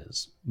 10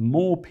 years,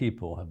 more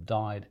people have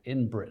died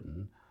in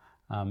Britain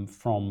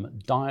from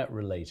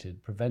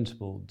diet-related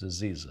preventable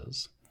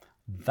diseases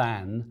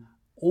than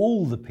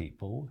all the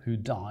people who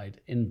died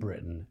in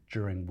Britain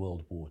during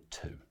World War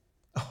II.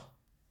 Oh,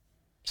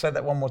 say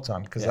that one more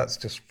time, because that's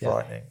just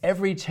frightening.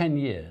 Every 10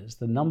 years,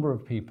 the number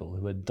of people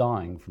who are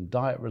dying from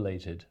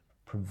diet-related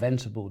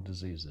preventable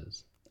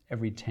diseases,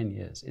 every 10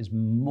 years, is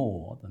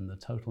more than the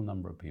total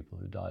number of people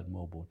who died in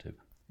World War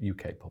II,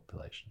 UK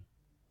population.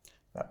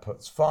 That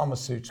puts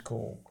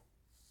pharmaceutical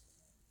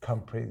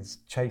companies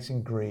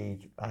chasing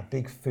greed,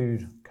 big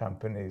food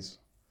companies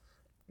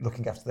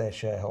looking after their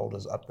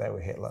shareholders up there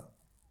with Hitler.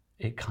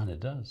 It kind of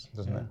does.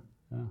 Doesn't it?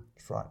 Yeah.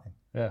 It's frightening.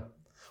 Yeah.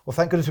 Well,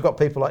 thank goodness we've got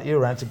people like you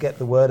around to get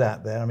the word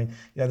out there.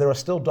 There are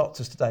still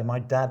doctors today. My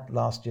dad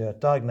last year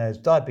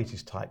diagnosed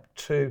diabetes type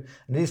 2.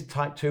 And it is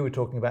type 2 we're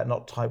talking about,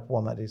 not type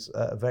 1. That is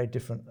a very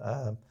different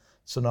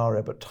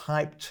scenario. But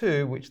type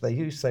 2, which they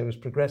used to say was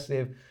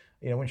progressive,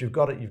 once you've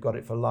got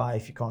it for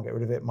life. You can't get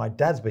rid of it. My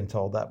dad's been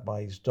told that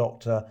by his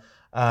doctor.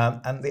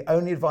 And the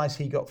only advice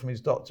he got from his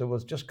doctor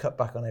was just cut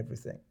back on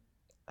everything.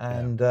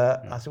 And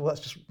I said, well,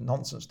 that's just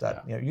nonsense,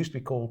 Dad. It used to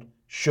be called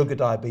sugar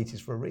diabetes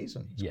for a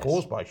reason. It's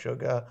caused by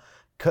sugar.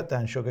 Cut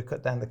down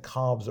the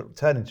carbs that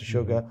turn into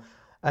sugar.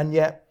 And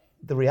yet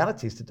the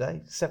reality is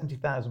today,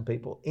 70,000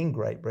 people in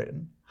Great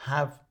Britain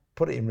have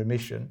put it in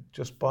remission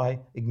just by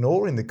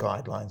ignoring the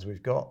guidelines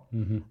we've got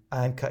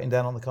and cutting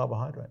down on the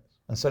carbohydrates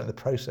and certainly the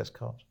processed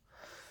carbs.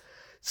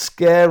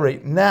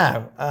 Scary.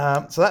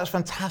 Now, so that's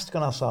fantastic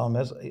on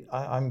Alzheimer's.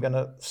 I'm going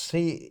to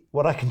see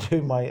what I can do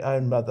with my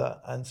own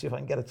mother and see if I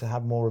can get her to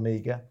have more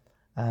omega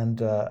and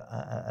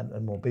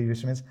more B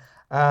vitamins.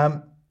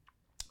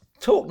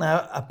 Talk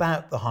now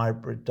about the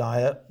hybrid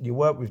diet. You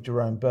work with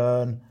Jerome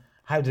Byrne.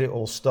 How did it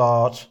all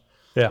start?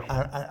 Yeah.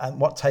 And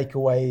what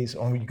takeaways?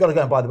 You've got to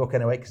go and buy the book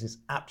anyway because it's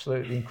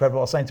absolutely incredible.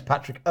 I was saying to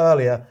Patrick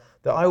earlier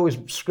that I always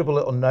scribble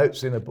little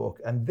notes in a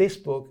book, and this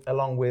book,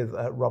 along with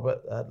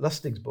Robert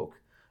Lustig's book,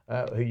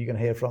 who you're going to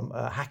hear from,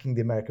 Hacking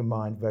the American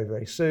Mind, very,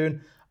 very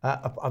soon.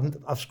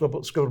 I've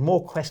scribbled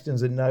more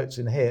questions and notes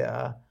in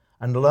here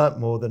and learnt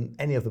more than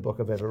any other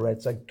book I've ever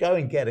read. So go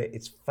and get it.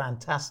 It's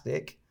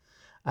fantastic.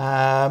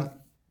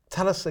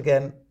 Tell us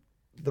again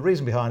the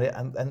reason behind it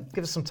and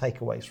give us some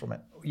takeaways from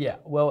it. Yeah,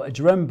 well,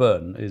 Jerome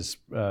Byrne is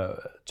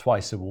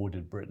twice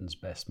awarded Britain's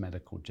best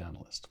medical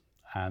journalist.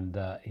 And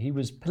he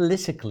was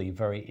politically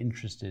very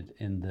interested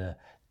in the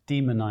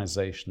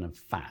demonization of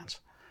fat.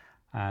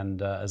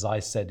 And as I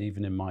said,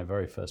 even in my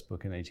very first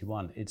book in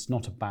 81, it's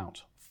not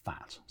about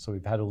fat. So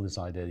we've had all this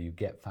idea that you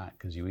get fat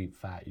because you eat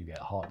fat, you get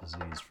heart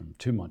disease from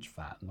too much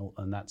fat,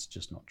 and that's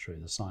just not true.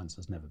 The science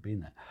has never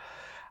been there.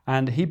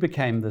 And he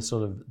became the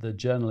sort of the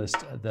journalist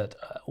that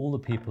all the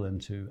people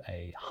into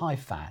a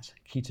high-fat,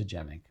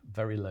 ketogenic,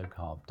 very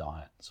low-carb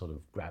diet sort of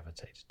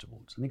gravitated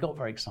towards. And he got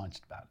very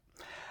excited about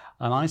it.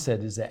 And I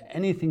said, is there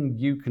anything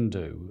you can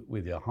do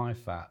with your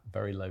high-fat,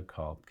 very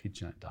low-carb,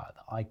 ketogenic diet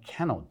that I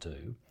cannot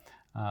do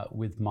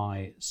with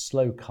my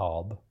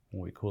slow-carb,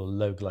 what we call a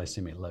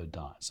low-glycemic load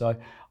diet? So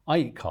I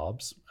eat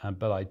carbs,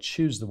 but I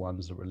choose the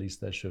ones that release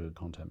their sugar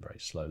content very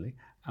slowly.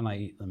 And I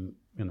eat them,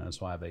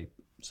 so I have a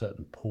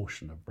certain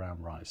portion of brown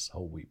rice,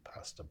 whole wheat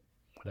pasta,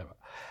 whatever.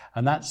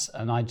 And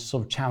I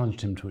sort of challenged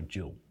him to a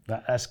duel.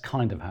 That's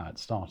kind of how it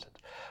started.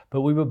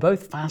 But we were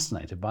both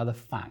fascinated by the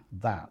fact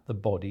that the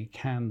body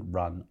can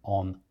run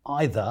on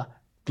either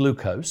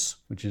glucose,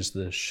 which is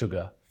the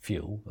sugar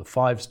fuel, the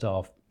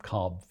 5-star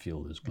carb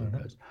fuel is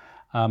glucose,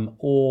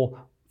 or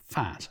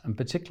fat, and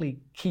particularly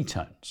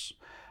ketones.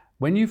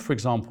 When you, for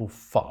example,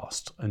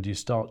 fast and you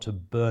start to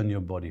burn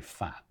your body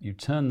fat, you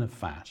turn the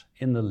fat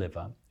in the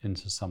liver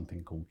into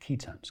something called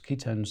ketones.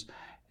 Ketones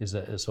is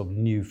a sort of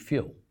new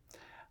fuel.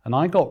 And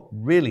I got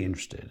really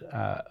interested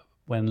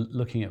when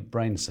looking at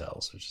brain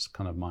cells, which is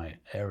kind of my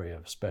area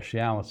of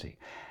speciality.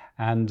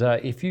 And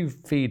if you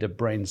feed a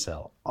brain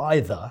cell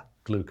either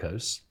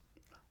glucose,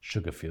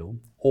 sugar fuel,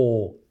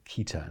 or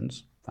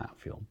ketones, fat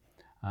fuel,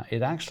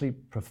 it actually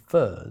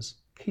prefers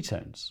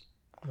ketones.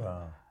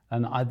 Wow.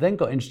 And I then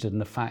got interested in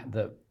the fact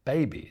that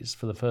babies,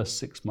 for the first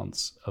 6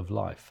 months of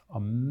life, are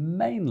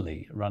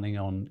mainly running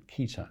on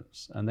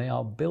ketones, and they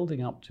are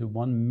building up to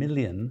 1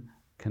 million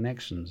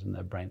connections in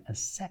their brain a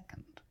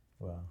second.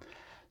 Wow.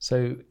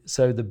 So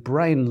the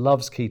brain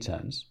loves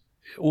ketones.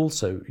 It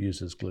also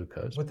uses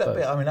glucose. Would that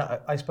be, I mean,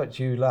 I spoke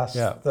to you last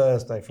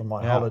Thursday from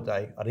my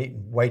holiday. I'd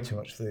eaten way too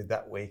much food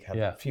that week, had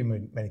a few,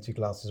 many too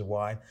glasses of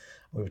wine.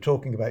 We were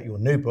talking about your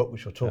new book,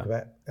 which we'll talk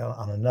about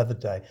on another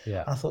day.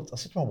 Yeah. And I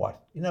said to my wife,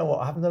 you know what,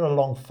 I haven't done a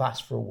long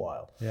fast for a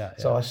while.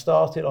 So I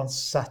started on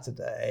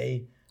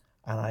Saturday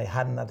and I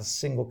hadn't had a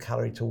single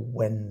calorie till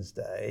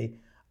Wednesday.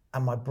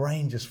 And my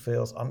brain just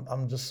feels,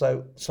 I'm just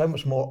so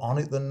much more on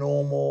it than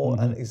normal.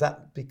 And is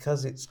that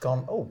because it's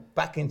gone,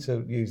 back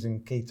into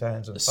using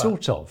ketones and fat?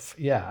 Sort of,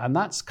 yeah. And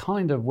that's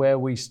kind of where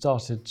we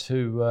started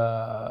to,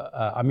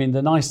 I mean,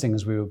 the nice thing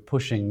is we were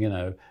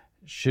pushing,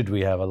 should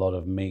we have a lot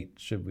of meat?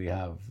 Should we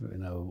have,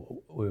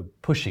 we were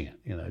pushing it.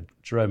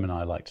 Jerome and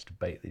I like to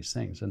debate these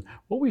things. And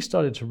what we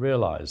started to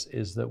realize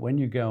is that when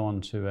you go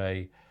onto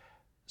a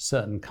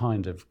certain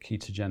kind of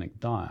ketogenic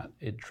diet,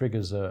 it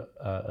triggers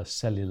a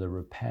cellular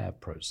repair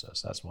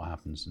process. That's what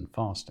happens in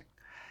fasting.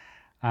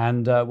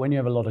 And when you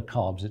have a lot of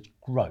carbs, it's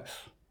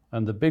growth.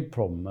 And the big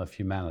problem of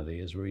humanity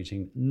is we're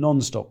eating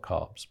non-stop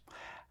carbs.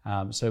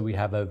 So we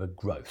have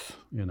overgrowth.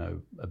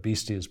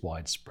 Obesity is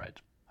widespread.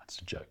 That's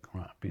a joke,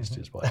 right?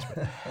 Obesity is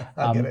widespread.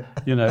 I get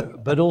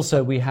it. But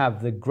also we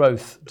have the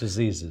growth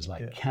diseases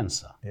like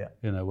cancer,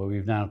 where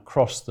we've now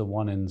crossed the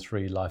 1 in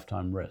 3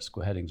 lifetime risk.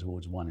 We're heading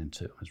towards 1 in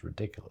 2. It's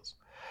ridiculous.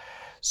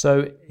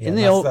 So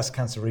that's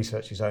Cancer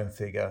Research's own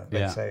figure.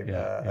 They say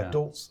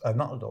adults,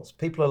 not adults,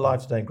 people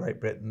alive today in Great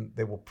Britain,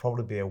 there will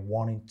probably be a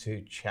 1 in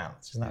 2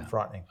 chance. Isn't that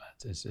frightening?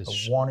 It's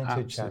a 1 in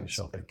 2 chance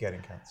shocking of getting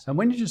cancer. And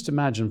when you just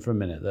imagine for a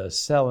minute that a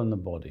cell in the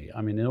body,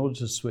 I mean, in order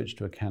to switch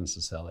to a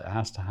cancer cell, it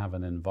has to have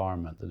an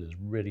environment that is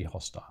really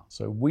hostile.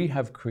 So we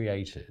have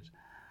created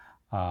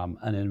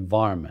an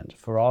environment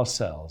for our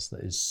cells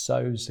that is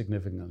so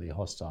significantly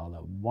hostile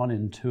that 1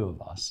 in 2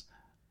 of us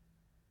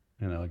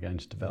are going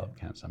to develop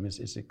cancer. I mean,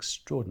 it's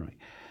extraordinary.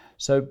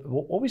 So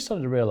what we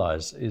started to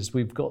realize is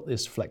we've got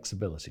this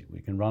flexibility. We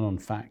can run on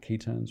fat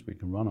ketones, we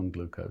can run on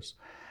glucose,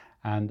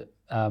 and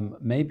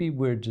maybe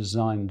we're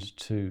designed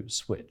to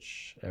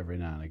switch every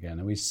now and again.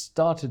 And we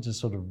started to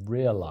sort of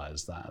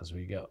realize that as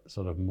we get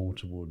sort of more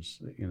towards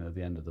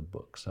the end of the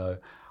book. So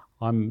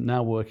I'm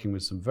now working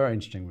with some very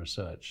interesting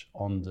research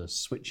on the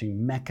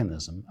switching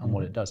mechanism and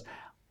what it does.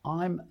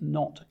 I'm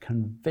not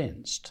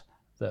convinced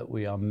that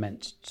we are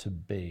meant to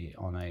be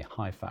on a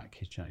high-fat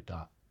ketogenic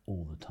diet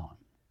all the time.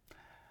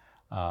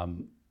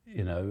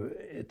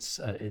 It's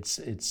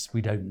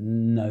we don't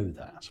know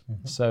that.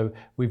 So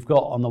we've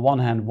got on the one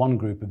hand one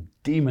group of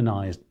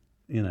demonized,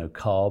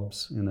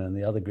 carbs, and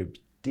the other group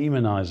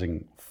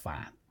demonizing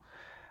fat,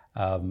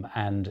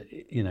 and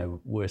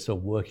we're sort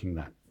of working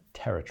that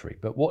territory.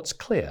 But what's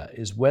clear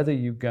is whether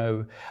you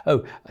go,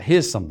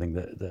 here's something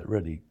that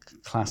really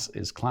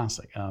is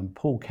classic.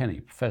 Paul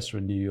Kenny, professor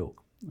in New York,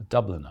 a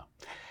Dubliner,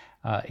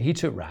 he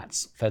took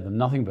rats, fed them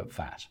nothing but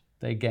fat.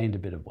 They gained a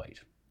bit of weight,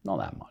 not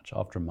that much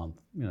after a month,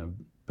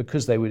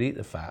 because they would eat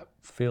the fat,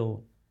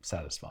 feel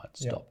satisfied,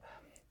 stop.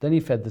 Then he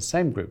fed the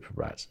same group of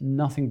rats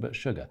nothing but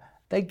sugar.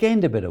 They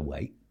gained a bit of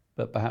weight,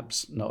 but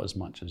perhaps not as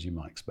much as you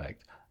might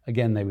expect.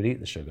 Again, they would eat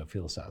the sugar,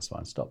 feel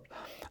satisfied, stop.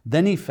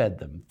 Then he fed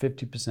them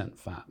 50%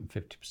 fat and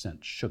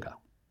 50% sugar.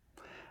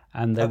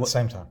 And at the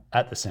same time.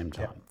 At the same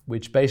time,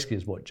 which basically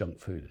is what junk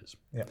food is.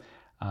 Yeah.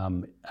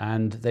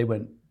 And they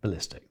went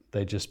ballistic.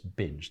 They just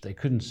binged. They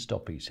couldn't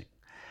stop eating.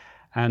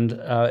 And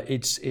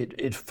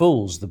it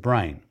fools the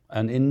brain.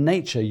 And in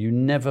nature, you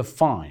never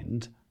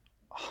find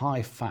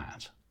high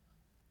fat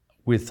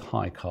with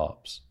high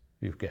carbs.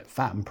 You get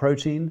fat and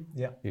protein,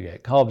 Yeah. you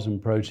get carbs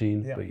and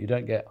protein, Yeah. but you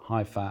don't get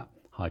high fat,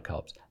 high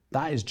carbs.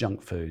 That is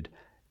junk food.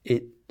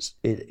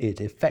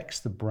 It affects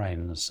the brain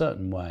in a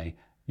certain way.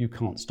 You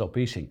can't stop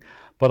eating.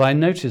 But I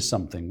noticed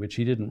something which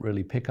he didn't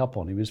really pick up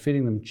on. He was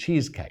feeding them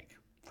cheesecake.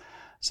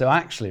 So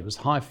actually it was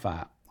high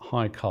fat,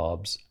 high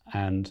carbs,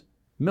 and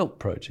milk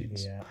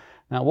proteins. Yeah.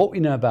 Now what we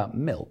know about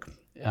milk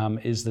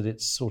is that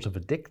it's sort of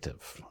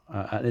addictive.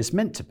 And it's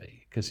meant to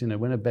be, because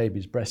when a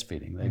baby's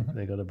breastfeeding,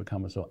 they've got to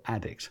become a sort of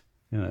addict,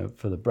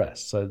 for the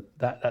breast. So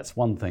that's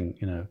one thing,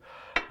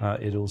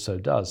 it also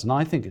does. And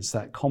I think it's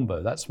that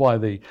combo. That's why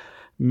the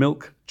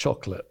milk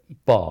chocolate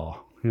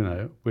bar,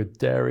 with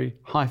dairy,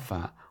 high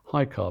fat,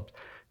 high carbs,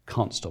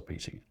 can't stop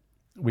eating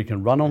it. We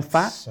can run on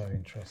fat, So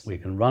interesting. we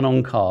can run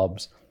on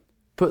carbs,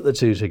 put the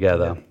two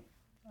together,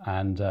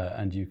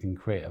 and you can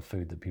create a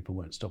food that people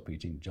won't stop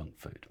eating, junk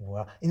food.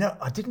 Wow.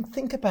 I didn't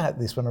think about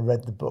this when I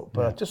read the book,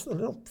 but just the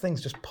little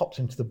things just popped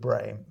into the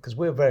brain, because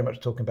we're very much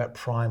talking about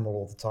primal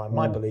all the time.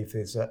 My belief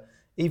is that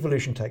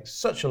evolution takes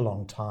such a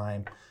long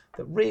time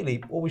that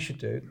really all we should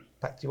do,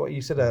 back to what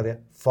you said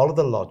earlier, follow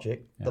the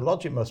logic. Yeah. The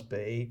logic must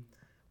be,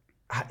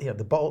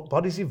 the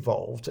body's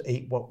evolved to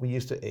eat what we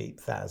used to eat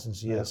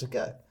thousands of years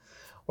ago.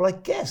 Well, I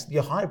guess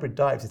your hybrid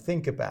diet, if you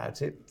think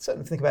about it,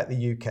 certainly think about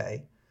the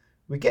UK,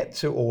 we get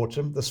to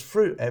autumn, there's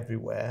fruit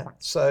everywhere.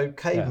 So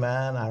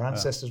caveman, our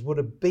ancestors would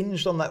have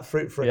binged on that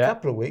fruit for a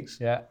couple of weeks.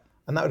 Yeah.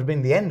 And that would have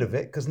been the end of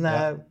it, because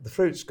now the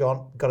fruit's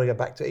gone, got to go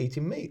back to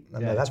eating meat.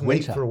 And they've had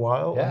meat for a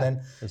while. Yeah. And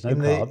then there's no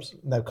carbs.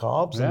 No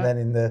carbs. And then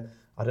in the,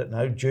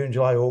 June,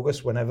 July,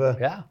 August, whenever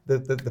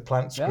the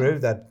plants grew,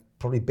 they'd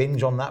probably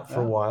binge on that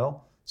for a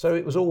while. So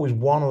it was always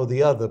one or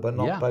the other, but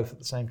not both at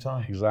the same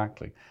time.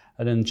 Exactly.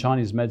 And in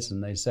Chinese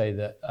medicine, they say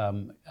that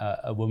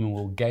a woman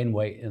will gain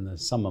weight in the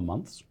summer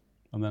months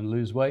and then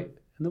lose weight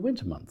in the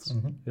winter months.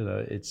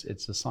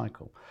 It's a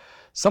cycle.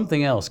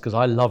 Something else, because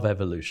I love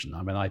evolution.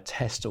 I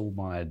test all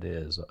my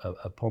ideas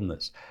upon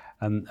this.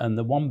 And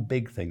the one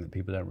big thing that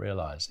people don't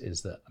realize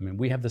is that,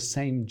 we have the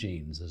same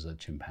genes as a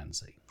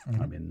chimpanzee.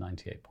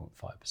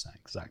 98.5%,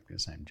 exactly the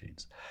same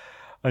genes.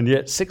 And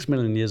yet 6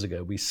 million years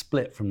ago, we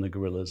split from the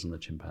gorillas and the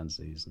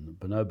chimpanzees and the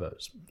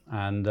bonobos.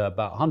 And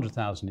about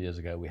 100,000 years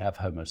ago, we have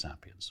Homo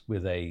sapiens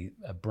with a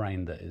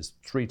brain that is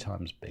 3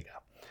 times bigger.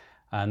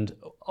 And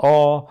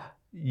our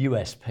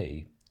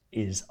USP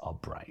is our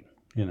brain.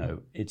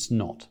 It's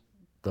not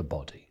the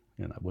body.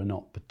 We're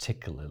not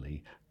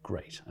particularly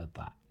great at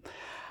that.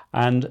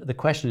 And the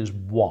question is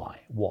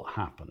why? What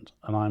happened?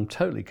 And I'm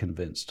totally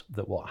convinced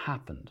that what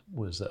happened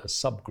was that a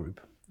subgroup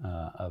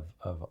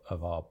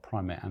of our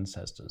primate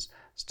ancestors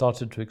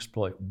started to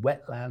exploit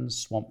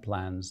wetlands,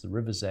 swamplands, the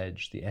river's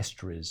edge, the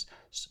estuaries.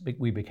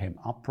 We became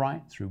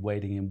upright through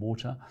wading in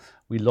water.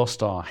 We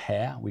lost our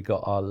hair. We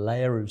got our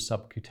layer of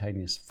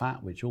subcutaneous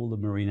fat, which all the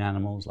marine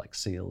animals like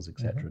seals,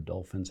 etc.,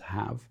 dolphins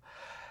have.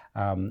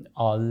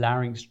 Our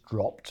larynx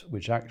dropped,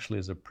 which actually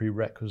is a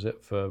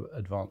prerequisite for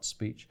advanced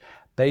speech.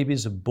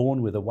 Babies are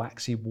born with a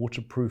waxy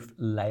waterproof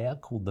layer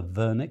called the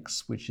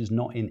vernix, which is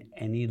not in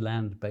any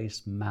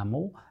land-based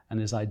mammal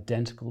and is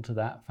identical to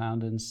that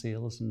found in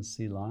seals and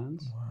sea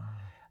lions.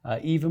 Wow.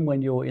 Even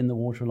when you're in the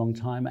water a long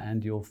time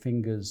and your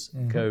fingers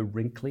go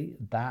wrinkly,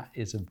 that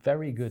is a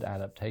very good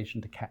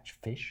adaptation to catch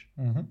fish.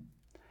 Well,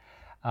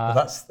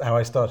 that's how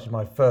I started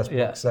my first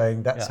book,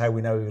 saying that's how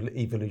we know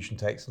evolution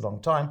takes a long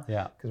time.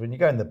 Because when you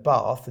go in the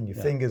bath and your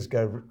fingers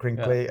go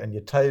crinkly and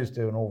your toes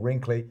do and all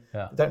wrinkly,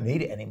 you don't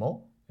need it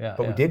anymore.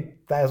 But we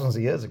did thousands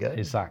of years ago.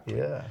 Exactly.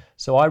 Yeah.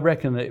 So I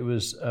reckon that it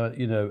was,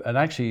 and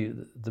actually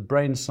the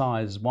brain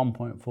size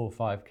 1.45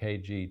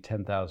 kg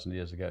 10,000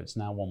 years ago. It's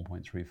now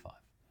 1.35.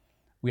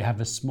 We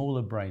have a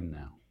smaller brain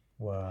now.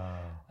 Wow.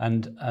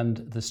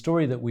 And the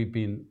story that we've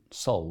been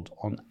sold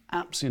on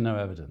absolutely no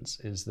evidence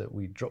is that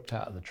we dropped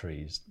out of the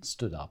trees,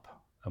 stood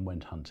up, and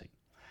went hunting.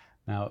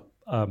 Now,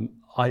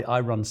 I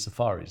run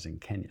safaris in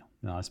Kenya.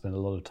 I spend a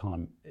lot of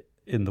time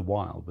in the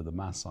wild with the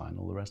Maasai and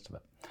all the rest of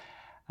it.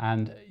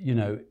 And,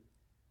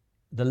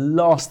 the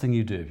last thing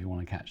you do if you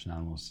want to catch an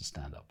animal is to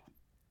stand up.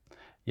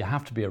 You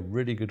have to be a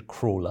really good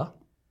crawler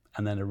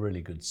and then a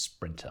really good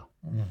sprinter.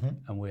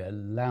 And we're a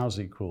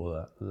lousy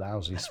crawler,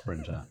 lousy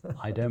sprinter.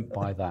 I don't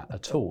buy that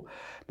at all.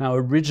 Now,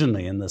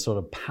 originally in the sort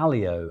of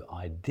paleo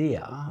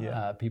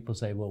idea, people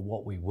say, well,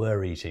 what we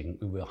were eating,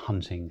 we were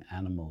hunting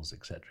animals,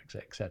 et cetera, et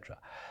cetera, et cetera.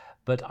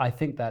 But I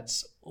think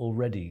that's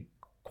already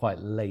quite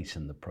late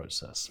in the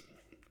process.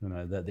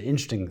 The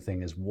interesting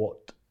thing is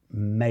what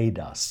made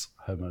us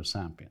Homo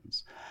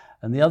sapiens.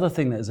 And the other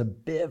thing that is a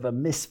bit of a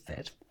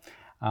misfit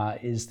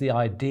is the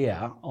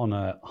idea on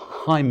a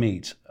high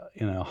meat,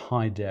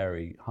 high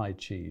dairy, high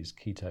cheese,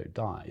 keto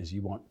diet is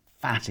you want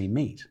fatty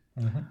meat.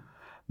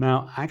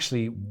 Now,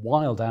 actually,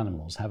 wild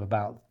animals have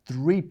about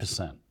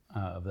 3%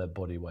 of their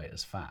body weight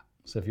as fat.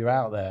 So if you're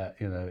out there,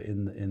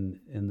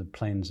 in the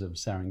plains of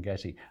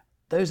Serengeti,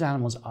 those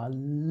animals are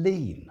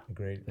lean.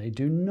 Agreed. They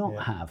do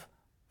not have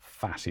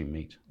fatty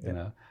meat,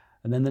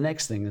 And then the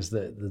next thing is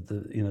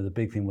the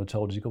big thing we're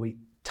told is you've got to eat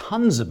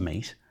tons of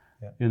meat,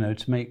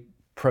 to make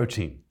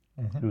protein,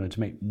 to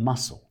make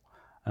muscle.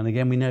 And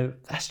again, we know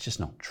that's just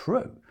not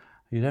true.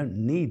 You don't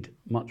need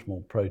much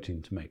more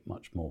protein to make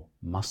much more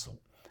muscle.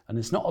 And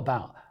it's not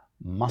about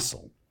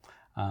muscle,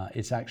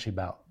 it's actually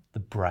about the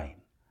brain.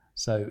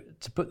 So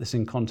to put this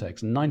in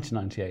context, in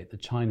 1998, the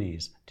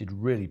Chinese did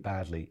really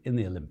badly in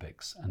the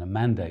Olympics, and a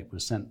mandate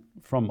was sent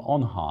from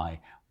on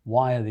high,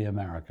 why are the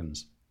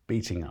Americans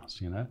beating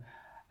us,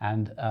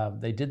 And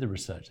they did the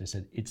research, they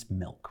said, it's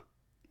milk.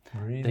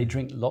 Really? They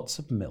drink lots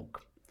of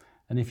milk.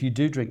 And if you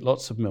do drink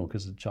lots of milk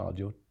as a child,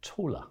 you're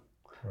taller.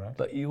 Right.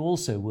 But you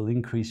also will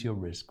increase your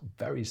risk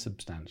very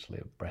substantially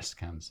of breast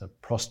cancer,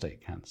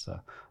 prostate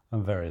cancer,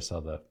 and various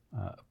other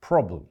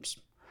problems.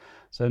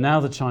 So now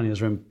the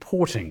Chinese are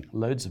importing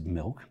loads of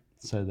milk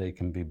so they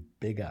can be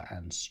bigger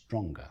and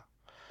stronger.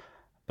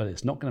 But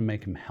it's not going to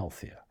make them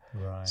healthier.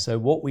 Right. So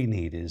what we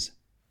need is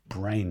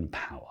brain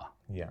power,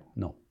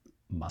 not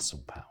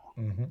muscle power.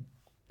 Mm-hmm.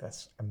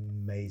 That's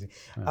amazing.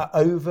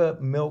 Over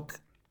milk,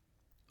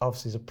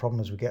 obviously, is a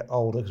problem as we get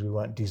older because we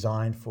weren't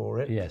designed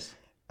for it. Yes.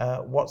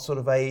 What sort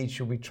of age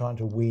should we try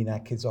to wean our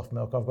kids off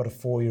milk? I've got a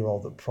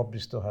 4-year-old that probably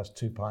still has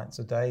 2 pints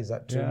a day. Is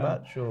that too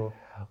much? Or?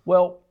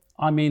 Well,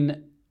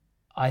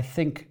 I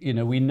think,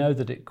 we know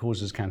that it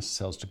causes cancer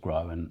cells to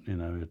grow, and,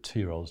 a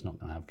 2-year-old's not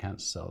going to have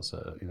cancer cells, so,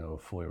 a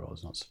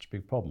 4-year-old's not such a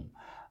big problem.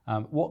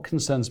 What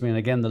concerns me, and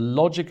again, the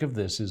logic of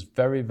this is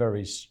very,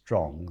 very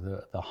strong.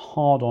 The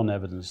hard-on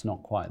evidence is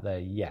not quite there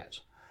yet.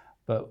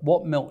 But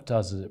what milk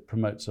does is it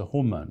promotes a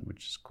hormone,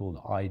 which is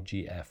called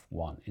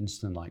IGF-1,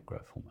 insulin-like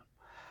growth hormone.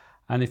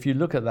 And if you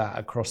look at that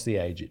across the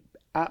age, it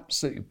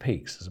absolutely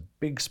peaks. There's a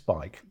big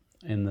spike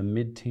in the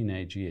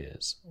mid-teenage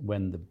years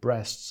when the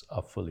breasts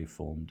are fully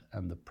formed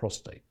and the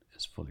prostate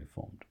is fully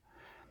formed.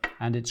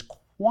 And it's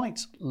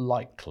quite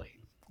likely,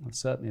 and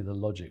certainly the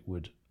logic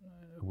would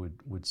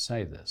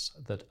say this,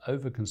 that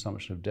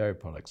overconsumption of dairy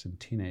products in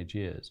teenage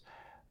years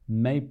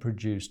may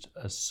produce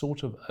a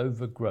sort of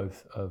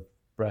overgrowth of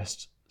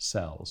breast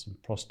cells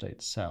and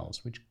prostate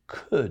cells, which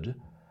could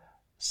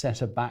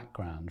set a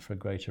background for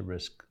greater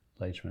risk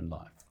later in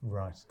life.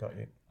 Right, got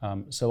you.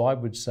 So I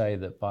would say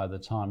that by the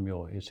time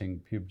you're hitting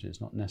puberty, it's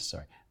not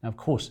necessary. Now, of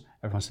course,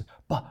 everyone says,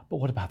 but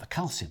what about the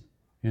calcium?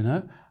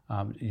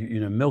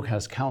 Milk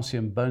has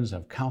calcium, bones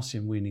have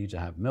calcium. We need to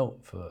have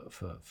milk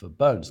for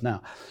bones.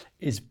 Now,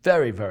 it's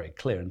very, very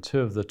clear, and 2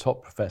 of the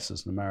top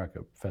professors in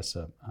America,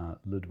 Professor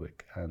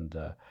Ludwig and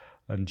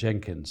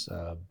Jenkins,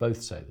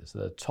 both say this.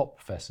 They're top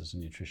professors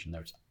in nutrition.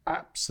 There is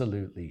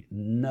absolutely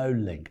no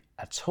link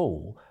at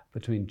all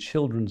between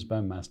children's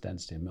bone mass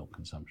density and milk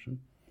consumption.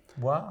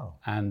 Wow.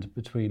 And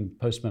between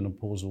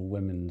postmenopausal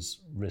women's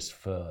risk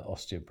for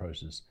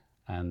osteoporosis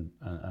and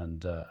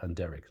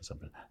dairy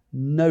consumption.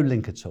 No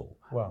link at all.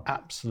 Wow.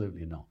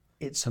 Absolutely not.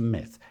 It's a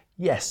myth.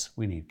 Yes,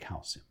 we need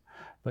calcium.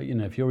 But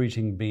if you're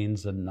eating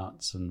beans and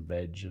nuts and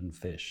veg and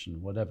fish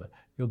and whatever,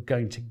 you're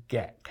going to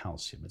get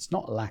calcium. It's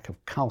not lack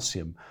of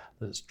calcium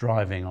that's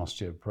driving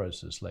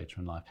osteoporosis later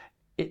in life.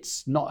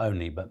 It's not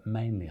only, but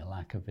mainly a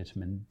lack of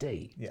vitamin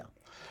D. Yeah.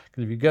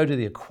 Because if you go to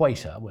the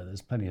equator, where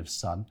there's plenty of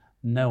sun,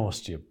 no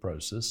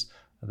osteoporosis,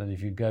 and then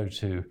if you go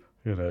to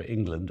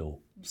England or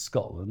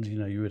Scotland,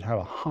 you would have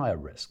a higher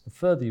risk. The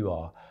further you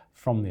are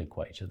from the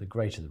equator, the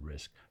greater the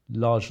risk,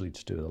 largely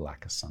to do with a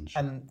lack of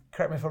sunshine. And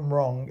correct me if I'm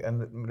wrong, and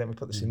let me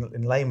put this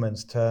in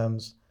layman's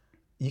terms,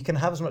 you can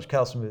have as much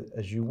calcium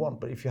as you want,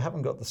 but if you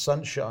haven't got the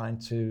sunshine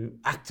to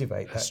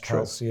activate that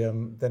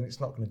calcium, then it's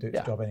not going to do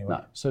its job anyway.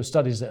 No. So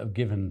studies that have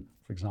given,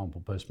 for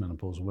example,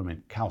 postmenopausal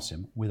women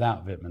calcium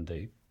without vitamin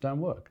D don't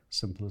work.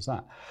 Simple as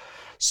that.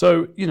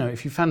 So,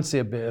 if you fancy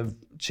a bit of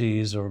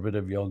cheese or a bit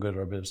of yogurt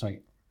or a bit of something,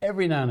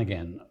 every now and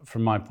again,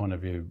 from my point of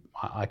view,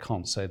 I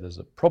can't say there's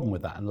a problem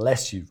with that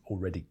unless you've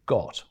already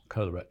got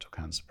colorectal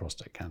cancer,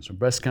 prostate cancer, and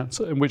breast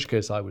cancer, in which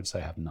case I would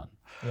say have none.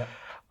 Yeah.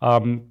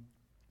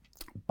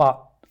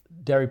 But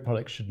dairy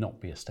products should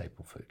not be a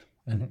staple food,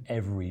 an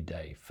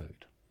everyday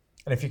food.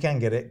 And if you can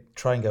get it,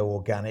 try and go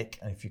organic.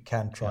 And if you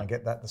can, try and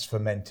get that that's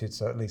fermented,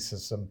 so at least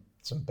there's some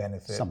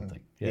benefit. Something,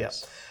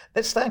 yes. Yeah.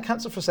 Let's stay on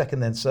cancer for a second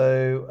then.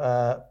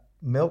 So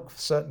milk for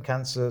certain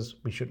cancers,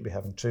 we shouldn't be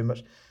having too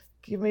much.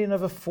 Give me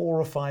another 4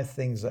 or 5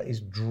 things that is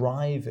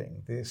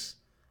driving this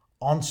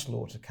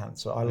onslaught of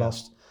cancer.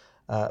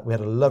 We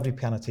had a lovely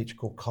piano teacher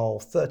called Carl,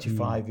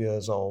 35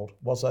 years old,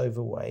 was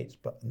overweight,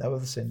 but no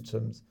other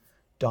symptoms,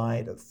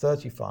 died at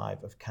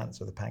 35 of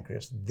cancer of the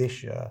pancreas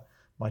this year.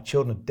 My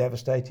children are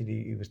devastated.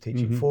 He was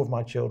teaching 4 of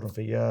my children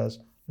for years.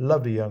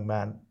 Lovely young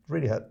man,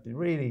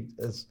 really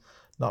is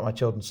not my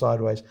children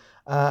sideways.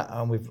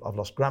 And I've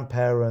lost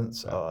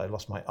grandparents. I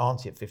lost my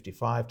auntie at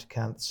 55 to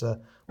cancer.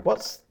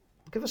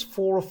 Give us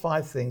 4 or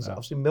 5 things.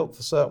 Obviously, milk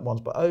for certain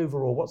ones, but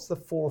overall, what's the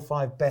 4 or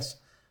 5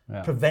 best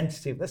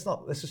preventative? Let's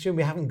assume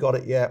we haven't got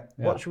it yet.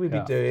 What should we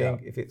be doing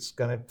if it's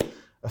going to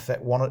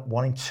affect one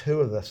in 2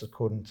 of us,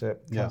 according to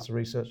cancer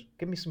research?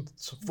 Give me some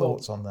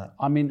thoughts on that.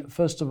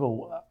 First of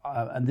all,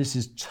 and this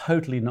is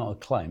totally not a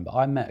claim, but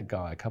I met a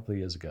guy a couple of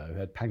years ago who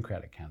had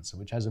pancreatic cancer,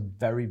 which has a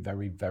very,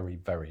 very, very,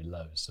 very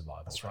low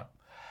survival. That's right.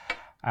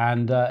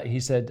 And he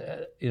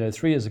said,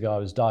 3 years ago I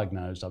was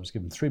diagnosed. I was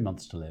given 3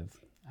 months to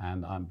live.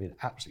 and I've been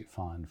absolutely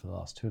fine for the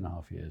last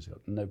 2.5 years.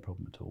 Got no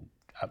problem at all,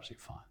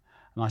 absolutely fine.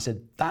 And I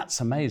said, that's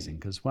amazing,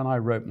 because when I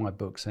wrote my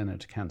book, Say No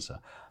to Cancer,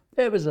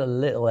 there was a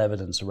little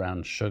evidence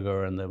around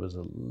sugar and there was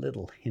a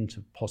little hint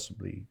of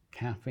possibly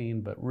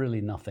caffeine, but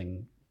really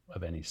nothing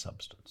of any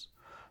substance.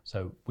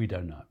 So we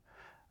don't know.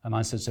 And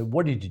I said, so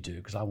what did you do?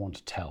 Because I want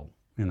to tell,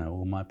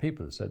 all my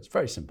people. So it's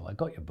very simple. I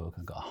got your book,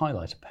 I got a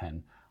highlighter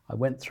pen, I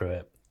went through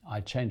it,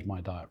 I changed my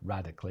diet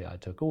radically, I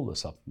took all the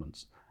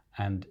supplements,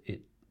 and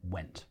it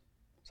went.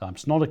 So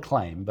it's not a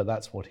claim, but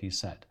that's what he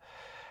said.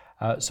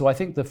 So I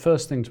think the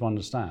first thing to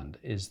understand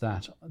is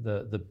that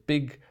the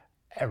big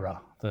error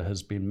that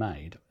has been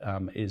made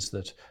is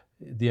that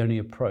the only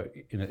approach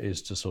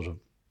is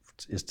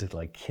to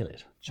like kill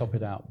it, chop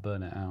it out,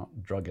 burn it out,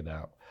 drug it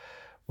out.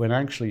 When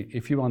actually,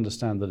 if you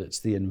understand that it's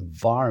the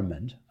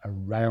environment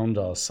around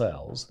our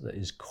cells that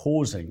is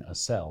causing a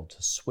cell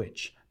to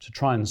switch to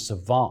try and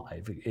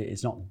survive,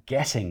 it's not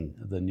getting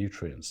the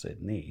nutrients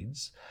it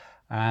needs,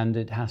 and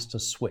it has to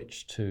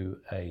switch to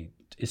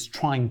it's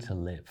trying to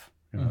live.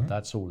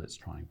 That's all it's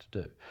trying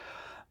to do.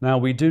 Now,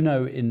 we do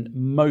know in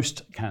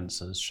most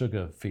cancers,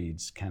 sugar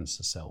feeds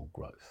cancer cell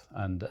growth.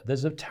 And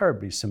there's a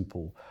terribly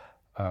simple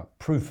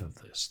proof of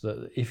this,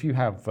 that if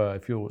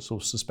you're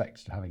sort of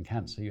suspected of having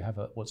cancer, you have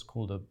what's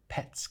called a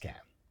PET scan.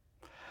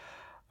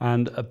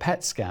 And a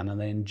PET scan, and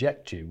they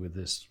inject you with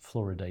this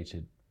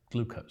fluoridated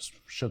glucose,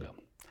 sugar.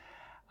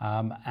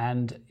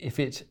 And if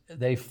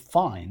they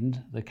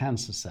find the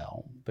cancer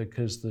cell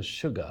because the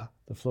sugar,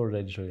 the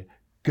fluoridated sugar,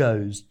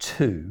 goes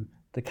to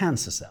the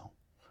cancer cell.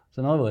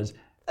 So in other words,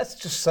 that's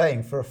just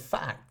saying for a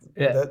fact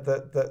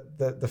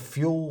that the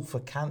fuel for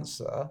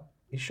cancer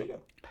is sugar.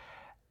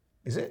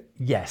 Is it?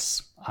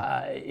 Yes.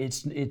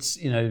 It's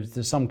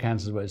there's some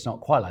cancers where it's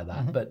not quite like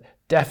that, but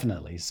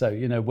definitely. So,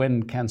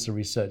 when cancer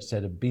research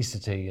said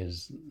obesity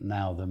is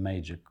now the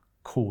major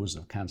cause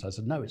of cancer, I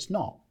said, no, it's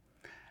not.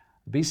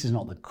 Obesity is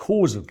not the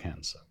cause of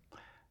cancer.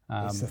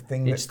 It's the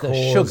thing it's that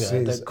the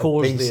sugar that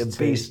caused the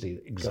obesity,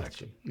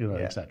 exactly,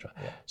 etc.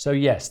 Yeah. So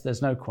yes,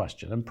 there's no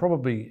question, and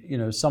probably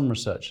some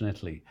research in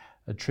Italy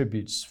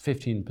attributes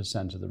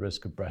 15% of the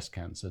risk of breast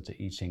cancer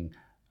to eating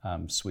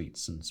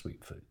sweets and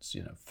sweet foods,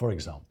 for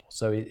example.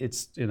 So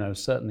it's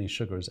certainly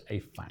sugar is a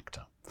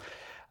factor.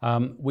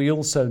 We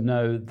also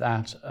know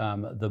that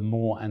the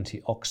more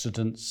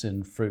antioxidants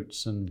in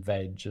fruits and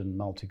veg and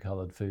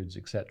multicolored foods,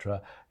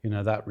 etc.,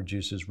 that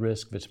reduces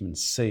risk. Vitamin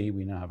C,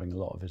 we know having a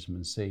lot of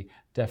vitamin C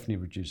definitely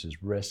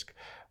reduces risk.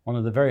 One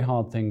of the very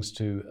hard things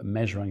to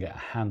measure and get a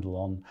handle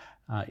on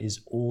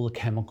is all the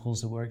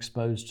chemicals that we're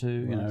exposed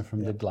to,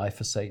 from the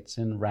glyphosates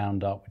in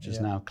Roundup, which is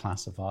now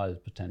classified as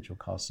potential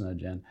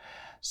carcinogen.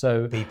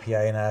 So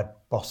BPA in our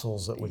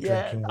bottles that we're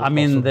drinking. I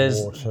mean,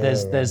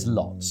 there's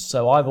lots.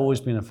 So I've always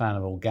been a fan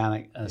of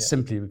organic,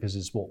 simply because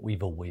it's what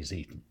we've always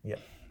eaten. Yeah.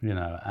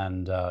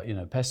 And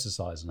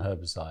pesticides and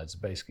herbicides are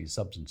basically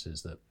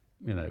substances that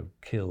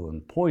kill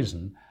and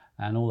poison.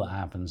 And all that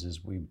happens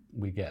is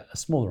we get a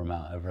smaller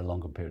amount over a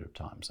longer period of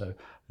time. So,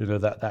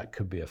 that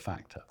could be a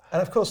factor.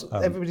 And of course,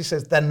 everybody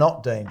says they're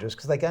not dangerous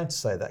because they're going to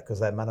say that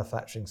because they're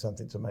manufacturing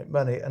something to make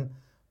money.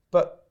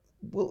 But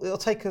it'll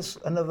take us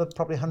another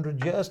probably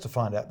 100 years to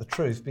find out the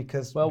truth,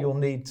 because you'll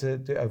need to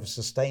do it over a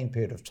sustained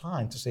period of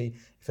time to see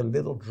if a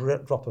little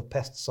drop of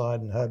pesticide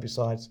and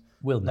herbicides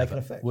make an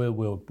effect.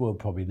 We'll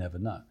probably never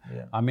know.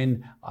 Yeah. I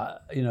mean,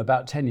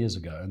 about 10 years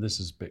ago, and this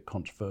is a bit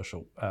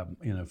controversial,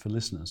 for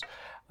listeners,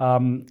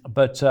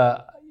 but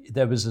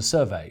there was a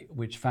survey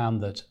which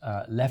found that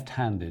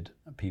left-handed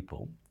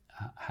people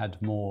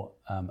had more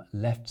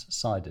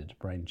left-sided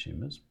brain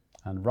tumors,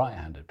 and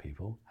right-handed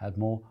people had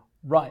more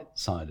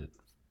right-sided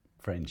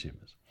brain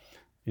tumors.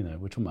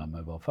 We're talking about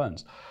mobile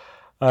phones.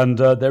 And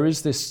there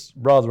is this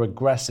rather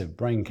aggressive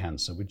brain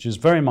cancer, which is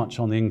very much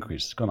on the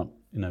increase. It's gone up,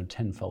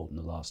 tenfold in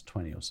the last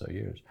 20 or so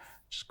years,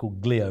 which is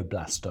called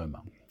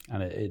glioblastoma.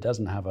 And it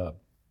doesn't have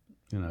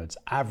its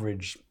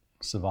average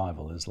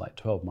survival is like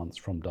 12 months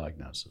from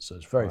diagnosis. So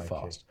it's very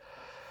fast.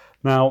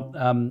 Now,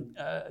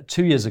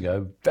 2 years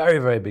ago, very,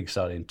 very big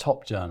study in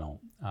Top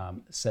Journal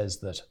says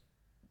that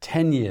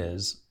 10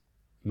 years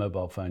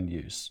mobile phone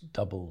use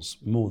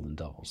more than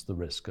doubles the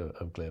risk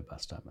of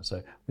glioblastoma.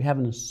 So we have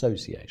an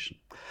association.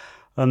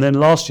 And then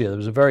last year, there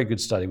was a very good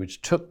study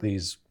which took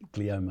these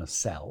glioma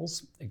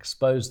cells,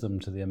 exposed them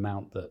to the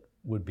amount that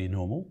would be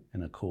normal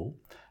in a cool,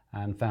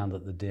 and found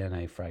that the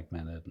DNA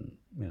fragmented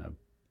and,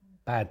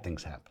 bad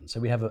things happened. So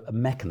we have a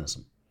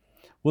mechanism.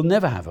 We'll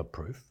never have a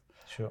proof.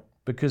 Sure.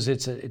 Because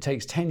it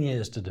takes 10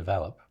 years to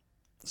develop.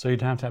 So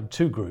you'd have to have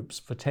two groups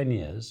for 10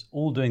 years,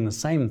 all doing the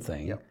same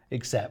thing,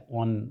 except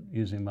one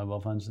using mobile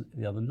phones,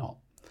 the other not.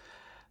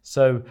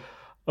 So,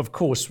 of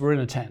course, we're in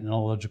a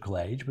technological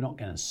age. We're not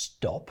going to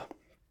stop.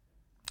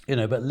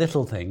 But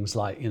little things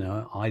like,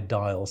 I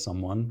dial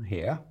someone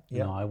here,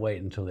 I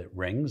wait until it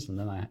rings, and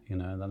then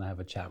I have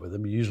a chat with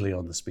them, usually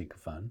on the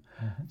speakerphone.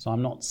 Mm-hmm. So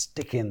I'm not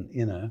sticking,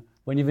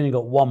 when you've only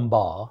got one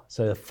bar,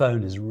 so the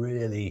phone is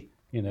really,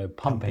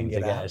 pumping to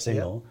get a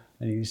signal,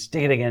 and you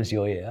stick it against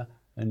your ear,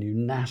 and you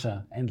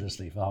natter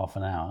endlessly for half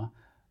an hour,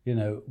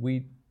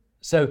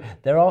 So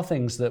there are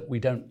things that we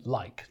don't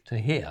like to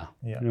hear,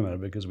 Yeah.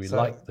 Because we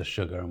like the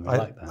sugar and we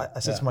like that. I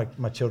said to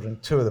my children,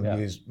 2 of them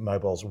use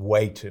mobiles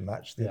way too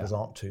much. The others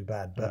aren't too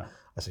bad. But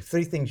I say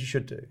 3 things you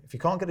should do. If you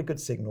can't get a good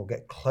signal,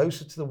 get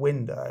closer to the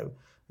window.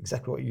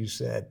 Exactly what you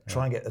said.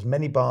 Try and get as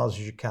many bars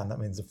as you can. That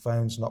means the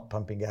phone's not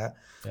pumping out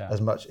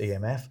as much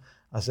EMF.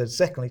 I said,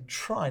 secondly,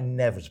 try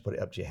never to put it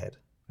up to your head.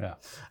 Yeah.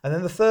 And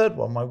then the third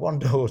one, my one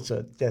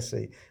daughter,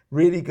 Jessie,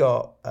 really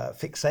got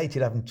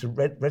fixated having to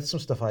read some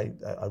stuff I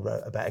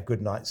wrote about a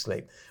good night's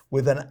sleep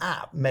with an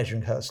app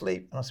measuring her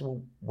sleep. And I said,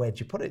 well, where'd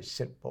you put it? She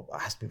said, well, it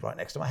has to be right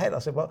next to my head. I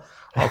said, well,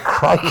 oh,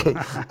 crikey.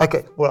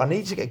 Okay, well, I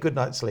need to get good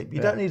night's sleep. You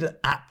don't need an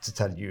app to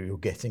tell you you're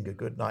getting a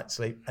good night's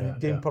sleep. And you're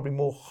doing probably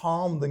more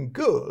harm than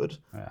good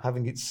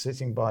having it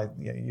sitting by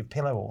your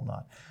pillow all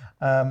night.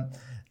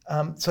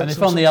 And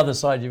if on the other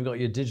side you've got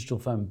your digital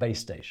phone base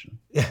station,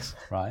 yes,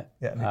 right?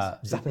 Yeah, and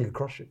it's zapping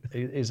across you.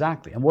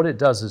 Exactly. And what it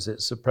does is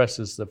it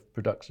suppresses the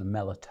production of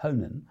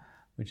melatonin,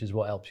 which is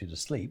what helps you to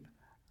sleep,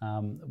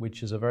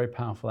 which is a very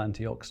powerful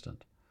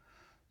antioxidant.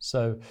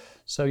 So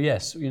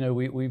yes,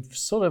 we've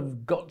sort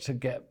of got to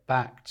get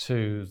back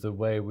to the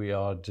way we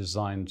are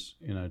designed,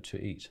 to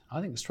eat.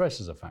 I think stress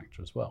is a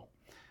factor as well.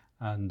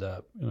 And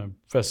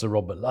Professor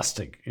Robert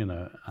Lustig,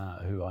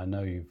 who I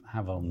know you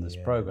have on this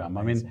program.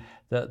 Amazing.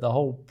 I mean, the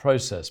whole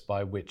process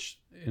by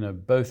which,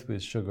 both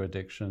with sugar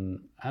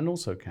addiction and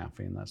also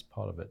caffeine, that's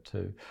part of it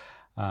too,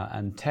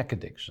 and tech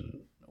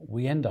addiction,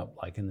 we end up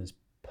like in this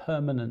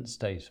permanent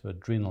state of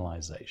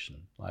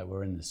adrenalization. Like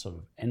we're in this sort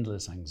of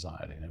endless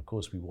anxiety. And of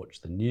course, we watch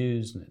the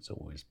news and it's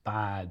always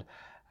bad,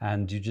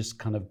 and you just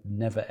kind of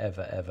never,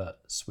 ever, ever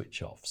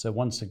switch off. So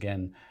once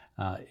again,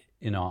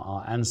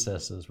 our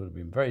ancestors would have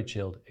been very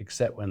chilled,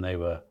 except when they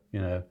were,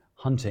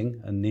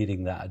 hunting and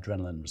needing that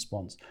adrenaline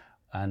response.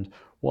 And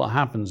what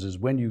happens is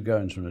when you go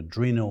into an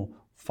adrenal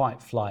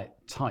fight-flight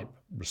type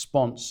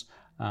response,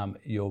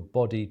 your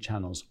body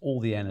channels all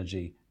the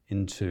energy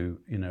into,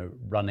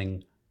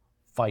 running,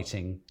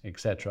 fighting,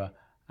 etc.,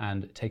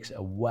 and it takes it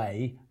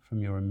away from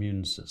your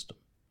immune system.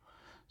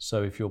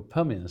 So if you're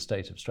permanently in a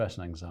state of stress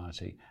and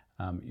anxiety,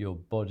 your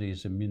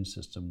body's immune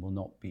system will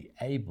not be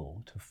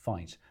able to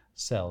fight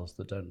cells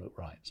that don't look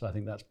right. So I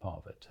think that's part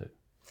of it too.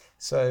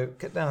 So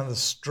cut down on the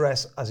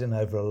stress as in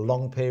over a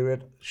long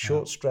period.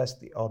 Short stress,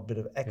 the odd bit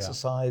of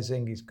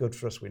exercising is good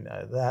for us, we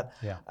know that.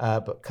 Yeah.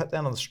 But cut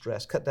down on the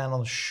stress, cut down on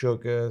the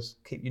sugars,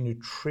 keep your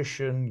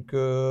nutrition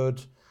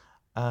good.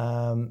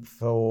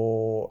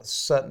 For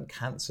certain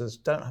cancers,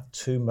 don't have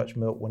too much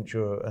milk once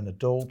you're an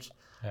adult.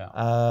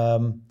 Yeah.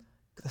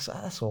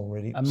 That's all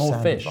really. And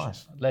more fish,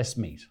 advice. Less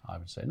meat, I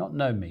would say. Not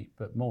no meat,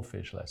 but more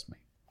fish, less meat.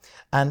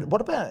 And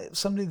what about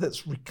somebody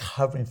that's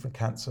recovering from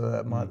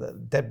cancer?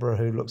 Deborah,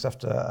 who looks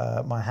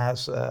after my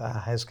house,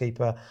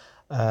 housekeeper,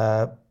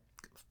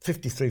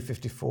 53,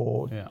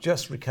 54,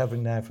 just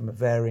recovering now from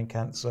ovarian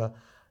cancer.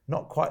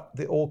 Not quite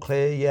the all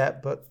clear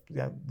yet, but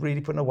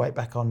really putting her weight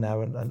back on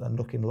now and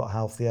looking a lot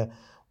healthier.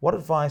 What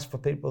advice for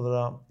people that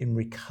are in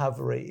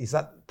recovery? Is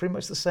that pretty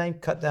much the same?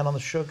 Cut down on the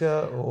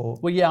sugar, or?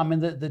 Well, yeah. I mean,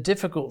 the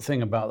difficult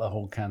thing about the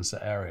whole cancer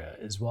area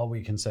is while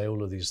we can say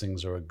all of these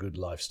things are a good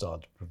lifestyle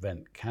to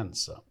prevent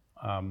cancer,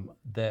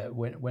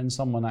 when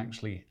someone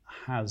actually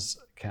has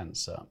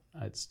cancer,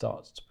 it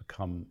starts to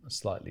become a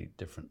slightly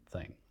different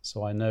thing.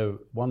 So I know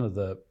one of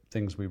the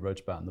things we wrote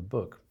about in the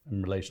book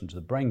in relation to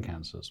the brain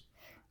cancers,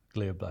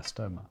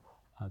 glioblastoma.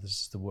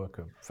 This is the work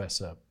of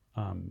Professor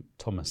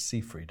Thomas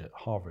Seyfried at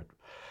Harvard.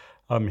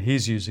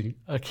 He's using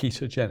a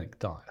ketogenic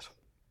diet,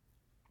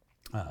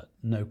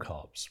 no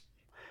carbs.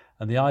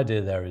 And the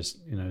idea there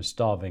is,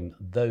 starving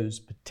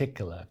those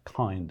particular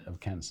kind of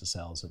cancer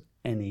cells of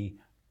any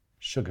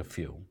sugar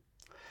fuel.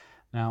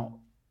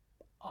 Now,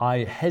 I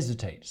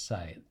hesitate to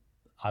say,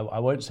 I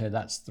won't say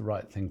that's the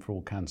right thing for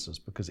all cancers,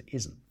 because it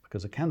isn't,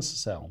 because a cancer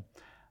cell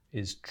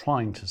is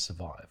trying to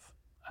survive.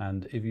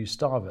 And if you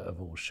starve it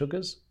of all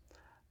sugars,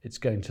 it's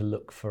going to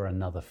look for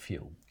another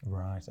fuel.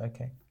 Right,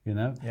 okay.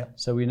 Yeah.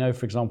 So we know,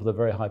 for example, the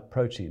very high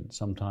protein,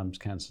 sometimes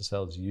cancer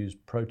cells use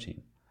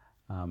protein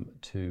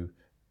to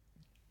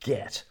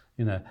get,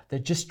 they're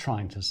just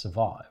trying to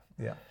survive.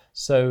 Yeah.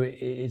 So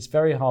it's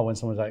very hard when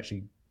someone's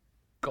actually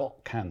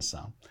got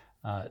cancer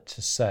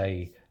to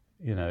say,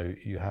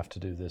 you have to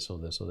do this or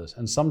this or this.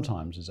 And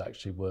sometimes it's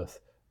actually worth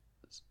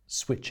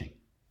switching.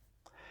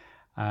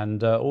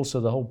 And also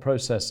the whole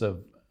process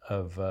of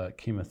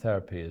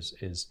chemotherapy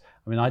is,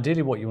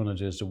 ideally what you want to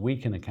do is to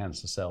weaken a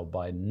cancer cell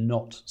by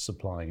not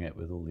supplying it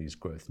with all these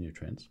growth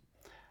nutrients,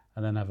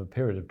 and then have a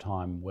period of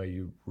time where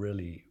you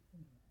really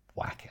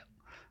whack it.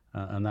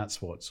 And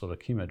that's what sort of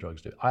chemo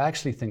drugs do. I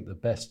actually think the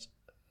best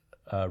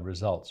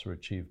results are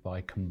achieved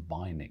by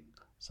combining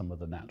some of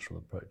the natural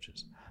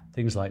approaches.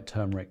 Things like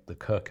turmeric, the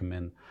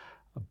curcumin,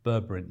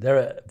 berberine. There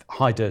are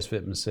high dose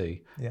vitamin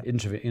C. Yeah.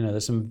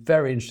 There's some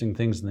very interesting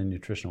things in the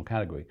nutritional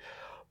category.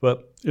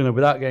 But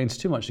without getting into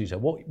too much detail,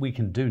 what we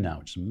can do now,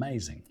 which is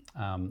amazing,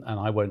 and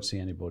I won't see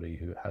anybody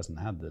who hasn't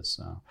had this,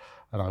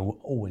 and I'm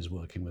always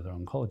working with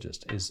an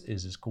oncologist,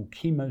 is called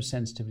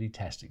chemosensitivity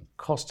testing.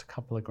 Cost a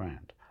couple of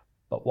grand,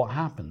 But what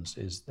happens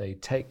is they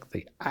take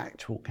the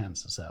actual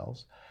cancer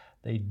cells,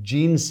 they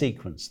gene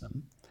sequence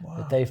them,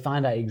 but they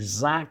find out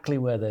exactly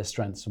where their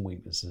strengths and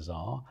weaknesses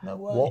are,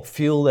 what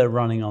fuel they're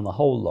running on, the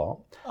whole lot.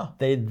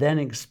 They then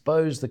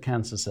expose the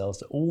cancer cells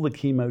to all the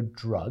chemo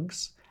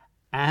drugs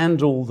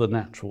and all the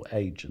natural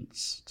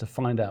agents to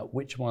find out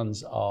which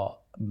ones are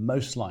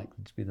most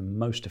likely to be the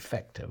most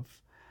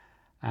effective.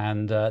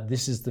 And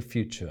this is the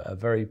future, a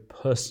very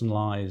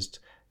personalized,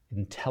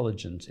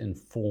 intelligent,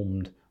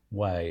 informed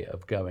way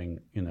of going,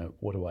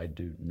 what do I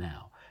do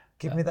now?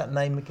 Give me that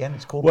name again.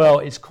 It's called? Well,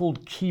 it's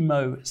called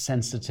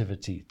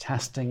chemosensitivity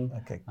testing.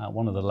 Okay.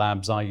 One of the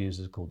labs I use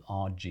is called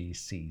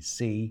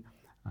RGCC.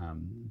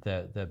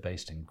 They're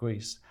based in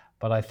Greece.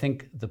 But I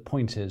think the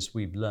point is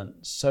we've learned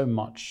so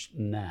much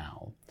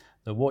now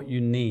that what you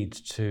need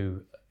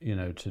to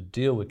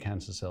deal with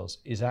cancer cells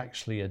is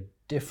actually a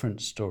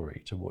different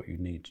story to what you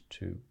need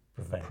to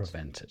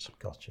prevent it.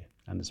 Gotcha.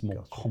 And it's a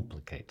more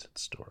complicated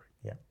story.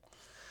 Yeah.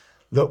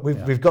 Look,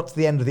 we've got to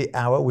the end of the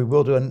hour. We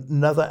will do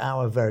another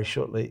hour very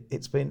shortly.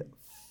 It's been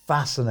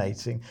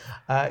fascinating.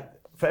 For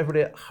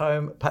everybody at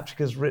home, Patrick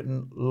has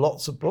written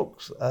lots of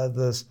books.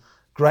 There's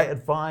great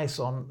advice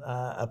on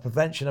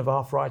prevention of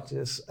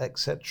arthritis,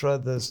 etc.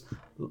 There's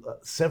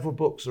several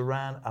books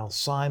around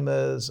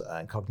Alzheimer's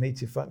and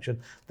cognitive function.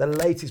 The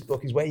latest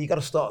book is where you got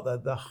to start.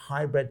 The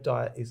hybrid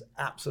diet is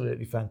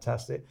absolutely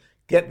fantastic.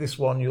 Get this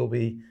one, you'll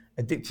be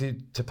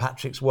addicted to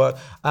Patrick's work.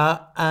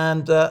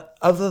 And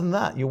other than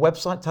that, your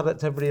website, tell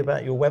everybody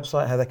about your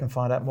website, how they can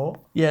find out more.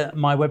 Yeah,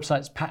 my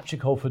website's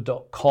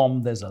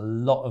patrickholford.com. There's a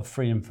lot of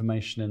free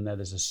information in there.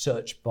 There's a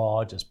search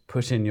bar. Just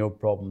put in your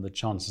problem. The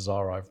chances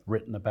are I've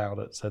written about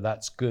it, so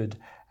that's good.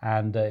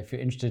 And if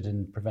you're interested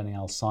in preventing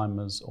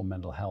Alzheimer's or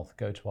mental health,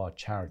 go to our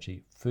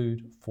charity,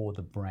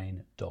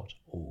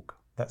 foodforthebrain.org.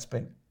 That's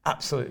been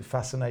absolutely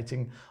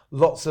fascinating.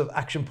 Lots of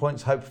action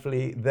points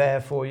hopefully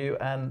there for you.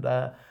 And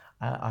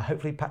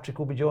hopefully Patrick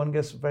will be joining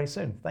us very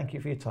soon. Thank you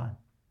for your time.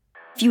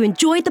 If you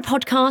enjoyed the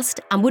podcast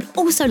and would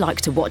also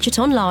like to watch it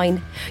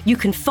online, you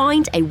can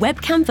find a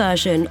webcam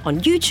version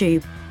on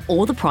YouTube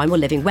or the Primal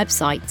Living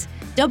website,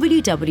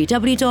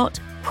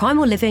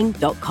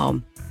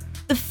 www.primalliving.com.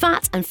 The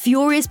Fat and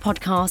Furious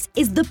podcast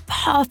is the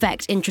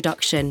perfect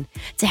introduction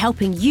to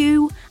helping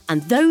you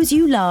and those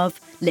you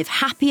love live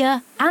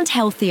happier and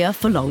healthier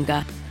for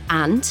longer.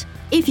 And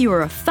if you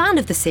are a fan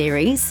of the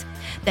series,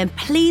 then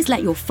please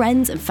let your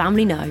friends and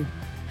family know.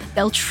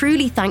 They'll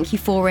truly thank you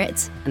for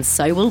it, and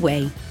so will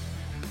we.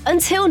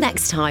 Until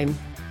next time,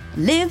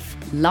 live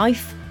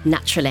life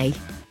naturally.